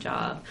the same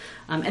job,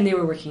 and they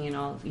were working in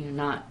all,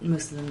 not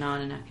most of them not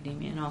in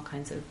academia, in all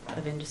kinds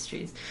of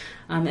industries.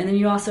 And then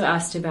you also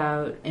asked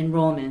about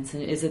enrollments,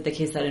 and is it the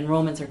case that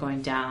enrollments are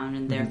going down,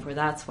 and therefore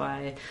that's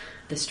why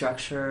the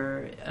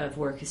structure of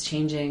work is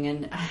changing.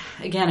 And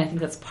again, I think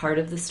that's part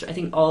of the story. I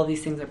think all of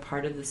these things are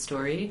part of the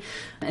story.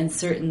 And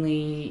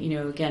certainly,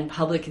 again,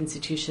 public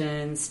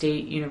institutions,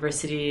 state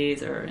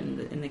universities, or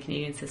in the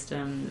Canadian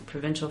system, the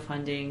provincial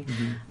funding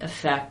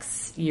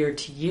affects year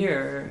to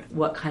year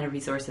what kind of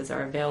resources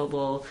are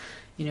available.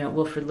 At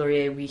Wilfrid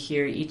Laurier, we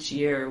hear each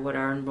year what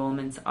our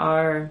enrollments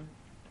are.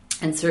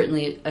 And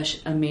certainly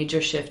a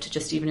major shift,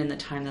 just even in the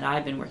time that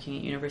I've been working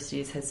at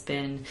universities, has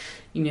been,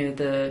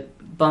 the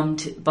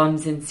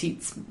bums in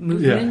seats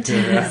movement.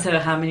 Yeah. So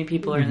how many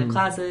people are in the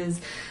classes?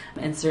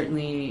 And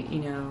certainly,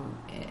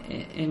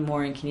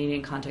 in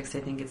Canadian context, I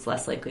think it's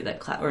less likely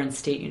that, or in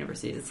state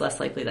universities, it's less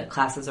likely that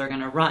classes are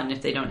going to run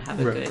if they don't have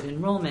a good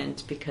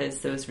enrollment, because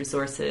those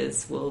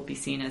resources will be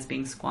seen as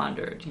being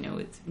squandered,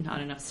 with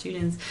not enough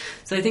students.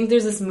 So I think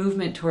there's this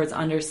movement towards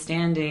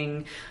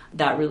understanding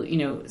that,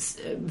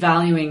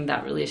 valuing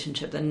that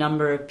relationship, the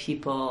number of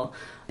people,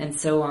 and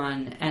so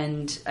on.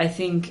 And I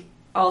think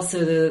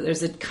also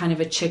there's a kind of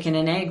a chicken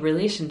and egg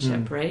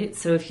relationship, right?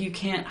 So if you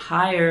can't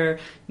hire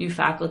new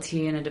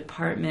faculty in a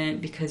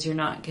department because you're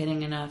not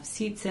getting enough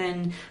seats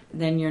in,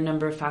 then your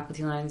number of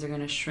faculty lines are going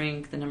to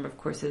shrink, the number of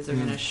courses are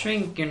going to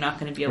shrink, you're not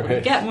going to be able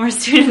to get more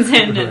students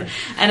in.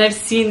 And I've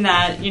seen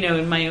that,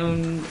 in my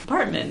own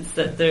departments,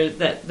 that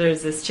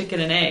there's this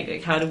chicken and egg.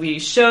 Like, how do we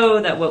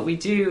show that what we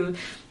do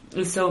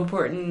is so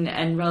important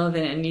and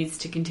relevant and needs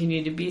to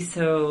continue to be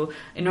so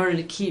in order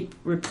to keep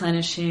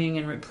replenishing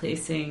and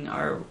replacing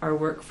our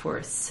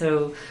workforce,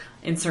 so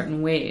in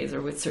certain ways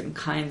or with certain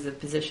kinds of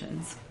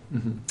positions.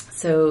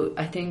 So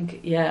I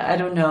think, I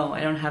don't know. I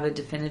don't have a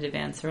definitive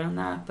answer on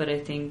that, but I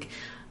think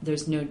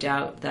there's no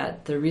doubt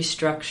that the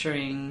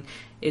restructuring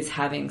is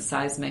having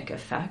seismic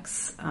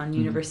effects on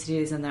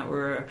universities, and that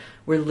we're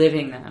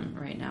living them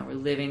right now. We're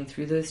living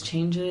through those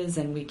changes,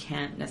 and we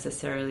can't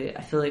necessarily,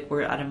 I feel like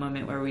we're at a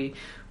moment where we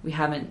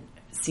haven't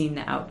seen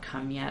the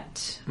outcome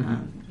yet.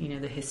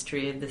 The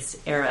history of this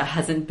era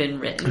hasn't been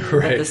written,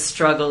 but the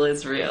struggle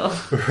is real.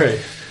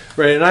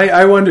 Right. And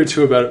I wonder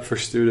too about it for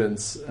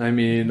students. I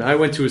mean, I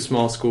went to a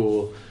small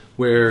school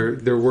where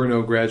there were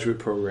no graduate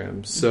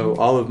programs, so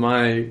all of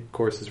my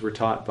courses were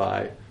taught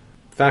by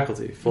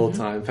faculty,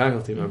 full-time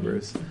faculty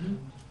members.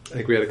 I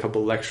think we had a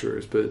couple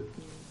lecturers, but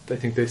I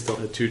think they still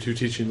had two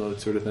teaching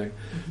loads, sort of thing.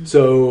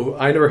 So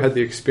I never had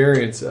the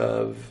experience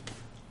of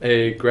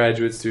a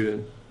graduate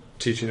student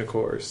teaching a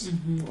course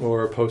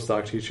or a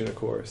postdoc teaching a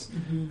course.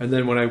 And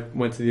then when I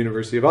went to the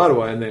University of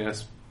Ottawa and they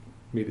asked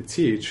me to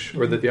teach,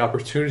 or that the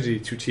opportunity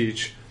to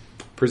teach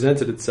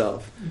presented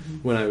itself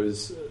when I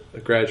was a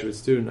graduate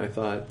student, I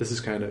thought, this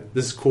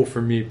is cool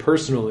for me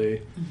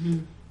personally,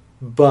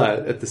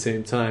 but at the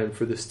same time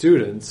for the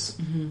students,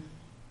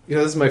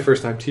 this is my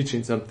first time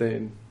teaching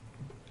something,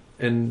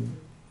 and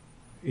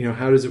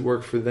how does it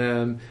work for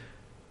them?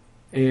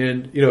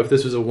 And if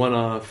this was a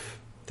one-off,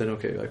 then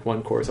okay, like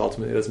one course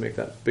ultimately doesn't make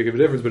that big of a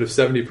difference. But if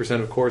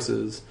 70% of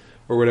courses,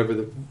 or whatever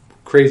the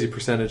crazy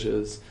percentage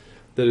is,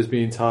 that is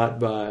being taught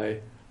by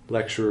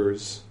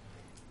lecturers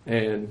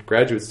and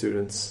graduate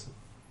students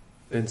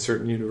in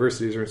certain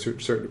universities or in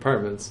certain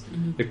departments,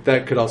 like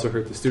that could also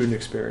hurt the student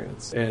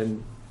experience.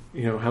 And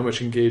how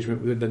much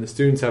engagement would then the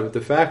students have with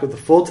the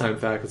full-time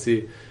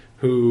faculty,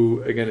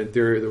 who again in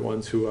theory are the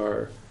ones who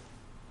are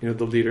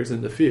the leaders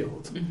in the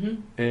field.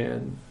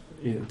 And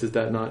does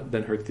that not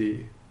then hurt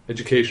the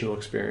educational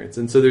experience?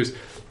 And so there's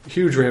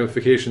huge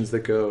ramifications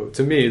that go,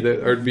 to me,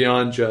 that are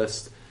beyond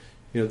just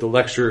the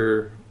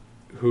lecturer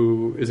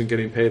who isn't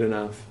getting paid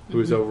enough, who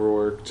is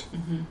overworked,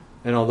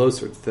 and all those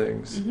sorts of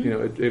things.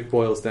 It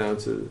boils down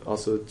to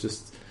also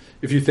just,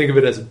 if you think of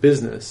it as a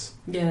business,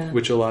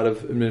 which a lot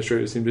of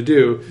administrators seem to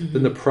do,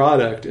 then the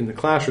product in the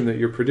classroom that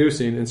you're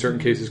producing in certain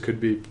cases could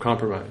be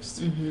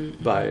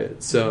compromised by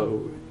it.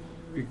 So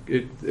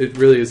it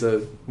really is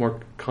a more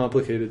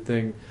complicated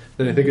thing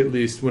than I think, at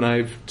least when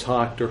I've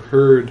talked or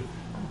heard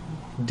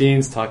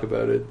deans talk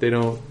about it, they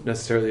don't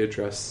necessarily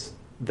address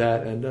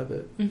that end of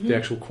it, the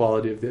actual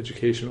quality of the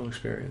educational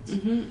experience.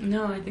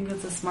 No, I think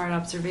that's a smart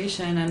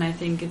observation, and I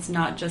think it's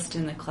not just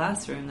in the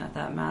classroom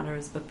that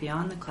matters, but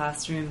beyond the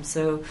classroom.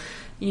 So,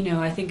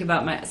 I think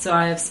about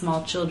I have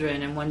small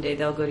children, and one day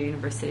they'll go to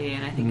university,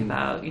 and I think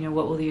about,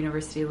 what will the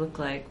university look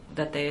like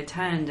that they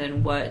attend,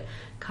 and what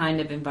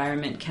kind of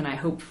environment can I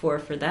hope for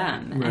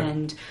them? Right.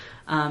 And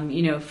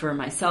for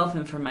myself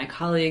and for my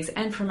colleagues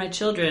and for my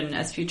children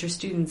as future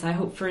students, I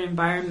hope for an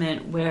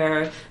environment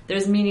where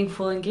there's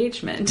meaningful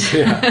engagement.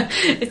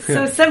 It's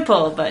so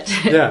simple, but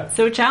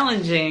so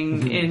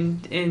challenging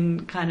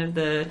in kind of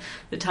the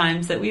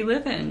times that we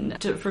live in.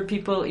 For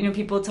people,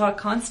 people talk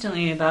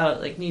constantly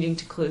about like needing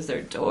to close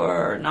their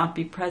door or not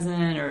be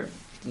present, or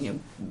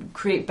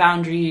create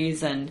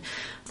boundaries and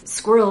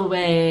squirrel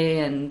away,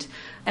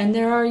 and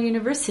there are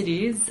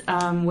universities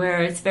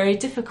where it's very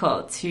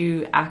difficult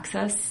to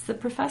access the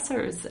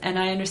professors. And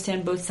I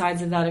understand both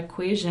sides of that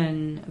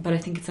equation, but I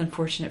think it's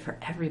unfortunate for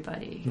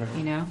everybody,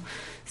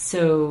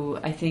 So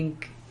I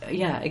think,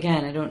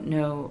 again, I don't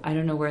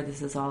know where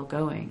this is all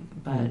going,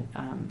 but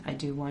I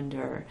do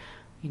wonder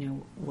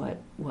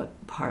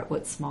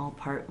what small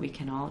part we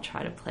can all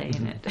try to play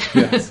in it.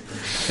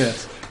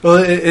 Yes. Well,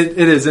 it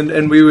is,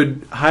 and we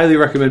would highly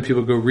recommend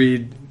people go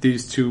read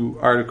these two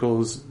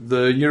articles,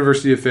 the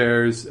University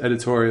Affairs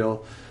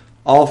editorial,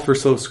 All for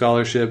Slow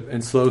Scholarship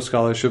and Slow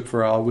Scholarship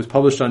for All, was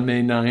published on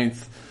May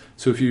 9th.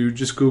 So if you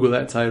just Google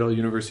that title,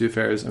 University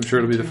Affairs, I'm sure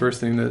it'll be the first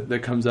thing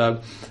that comes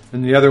up.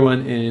 And the other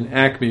one in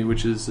ACME,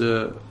 which is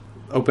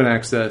open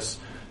access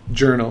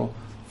journal,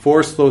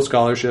 For Slow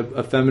Scholarship,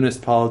 A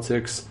Feminist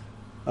Politics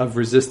of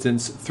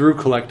Resistance Through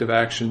Collective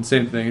Action.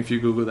 Same thing. If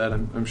you Google that,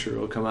 I'm sure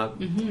it'll come up.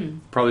 Mm-hmm.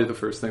 Probably the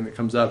first thing that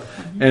comes up.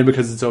 Mm-hmm. And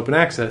because it's open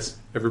access,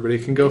 everybody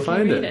can go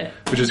find it,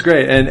 which is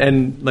great.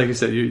 And like you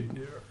said,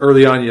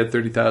 early on you had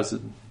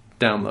 30,000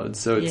 downloads,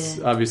 so it's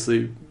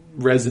obviously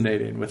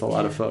resonating with a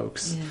lot of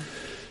folks. Yeah.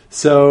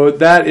 So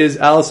that is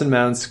Alison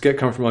Mountz. Get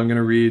comfortable. I'm going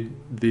to read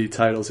the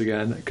titles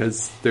again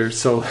because they're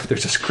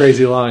just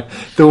crazy long.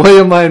 The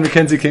William Lyon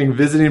Mackenzie King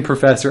Visiting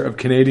Professor of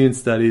Canadian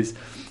Studies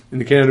in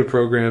the Canada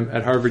Program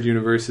at Harvard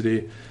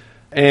University,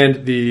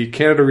 and the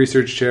Canada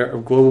Research Chair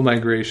of Global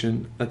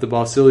Migration at the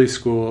Balsillie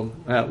School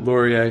at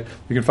Laurier.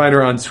 You can find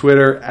her on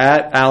Twitter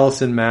at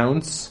Alison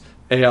Mountz,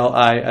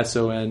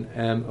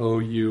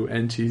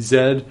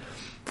 ALISONMOUNTZ.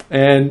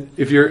 And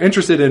if you're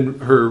interested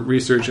in her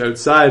research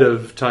outside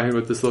of talking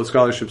about the slow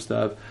scholarship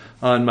stuff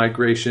on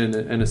migration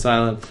and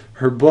asylum,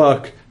 her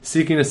book,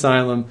 Seeking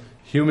Asylum,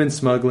 Human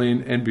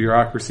Smuggling and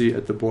Bureaucracy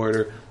at the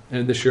Border.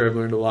 And this year I've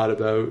learned a lot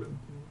about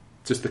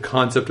just the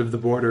concept of the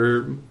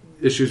border,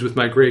 issues with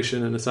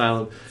migration and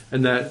asylum.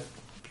 And that,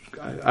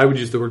 I would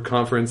use the word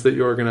conference that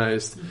you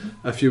organized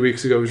a few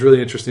weeks ago. It was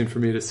really interesting for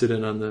me to sit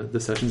in on the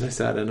sessions I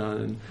sat in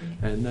on.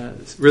 And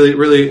it's really,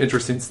 really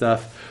interesting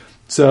stuff.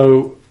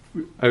 So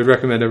I would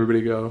recommend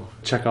everybody go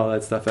check all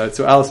that stuff out.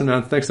 So Alison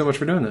Mountz, thanks so much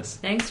for doing this.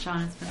 Thanks,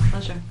 John. It's been a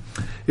pleasure.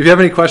 If you have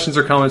any questions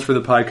or comments for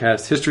the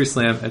podcast,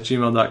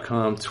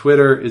 historyslam@gmail.com.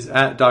 Twitter is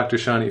at Dr.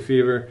 Shawnee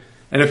Fever.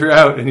 And if you're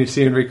out and you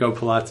see Enrico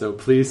Palazzo,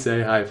 please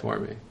say hi for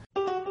me.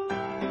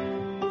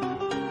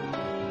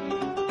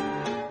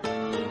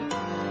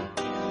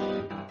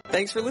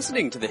 Thanks for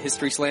listening to the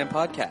History Slam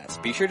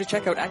podcast. Be sure to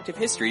check out Active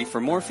History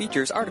for more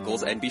features,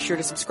 articles, and be sure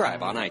to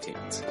subscribe on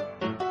iTunes.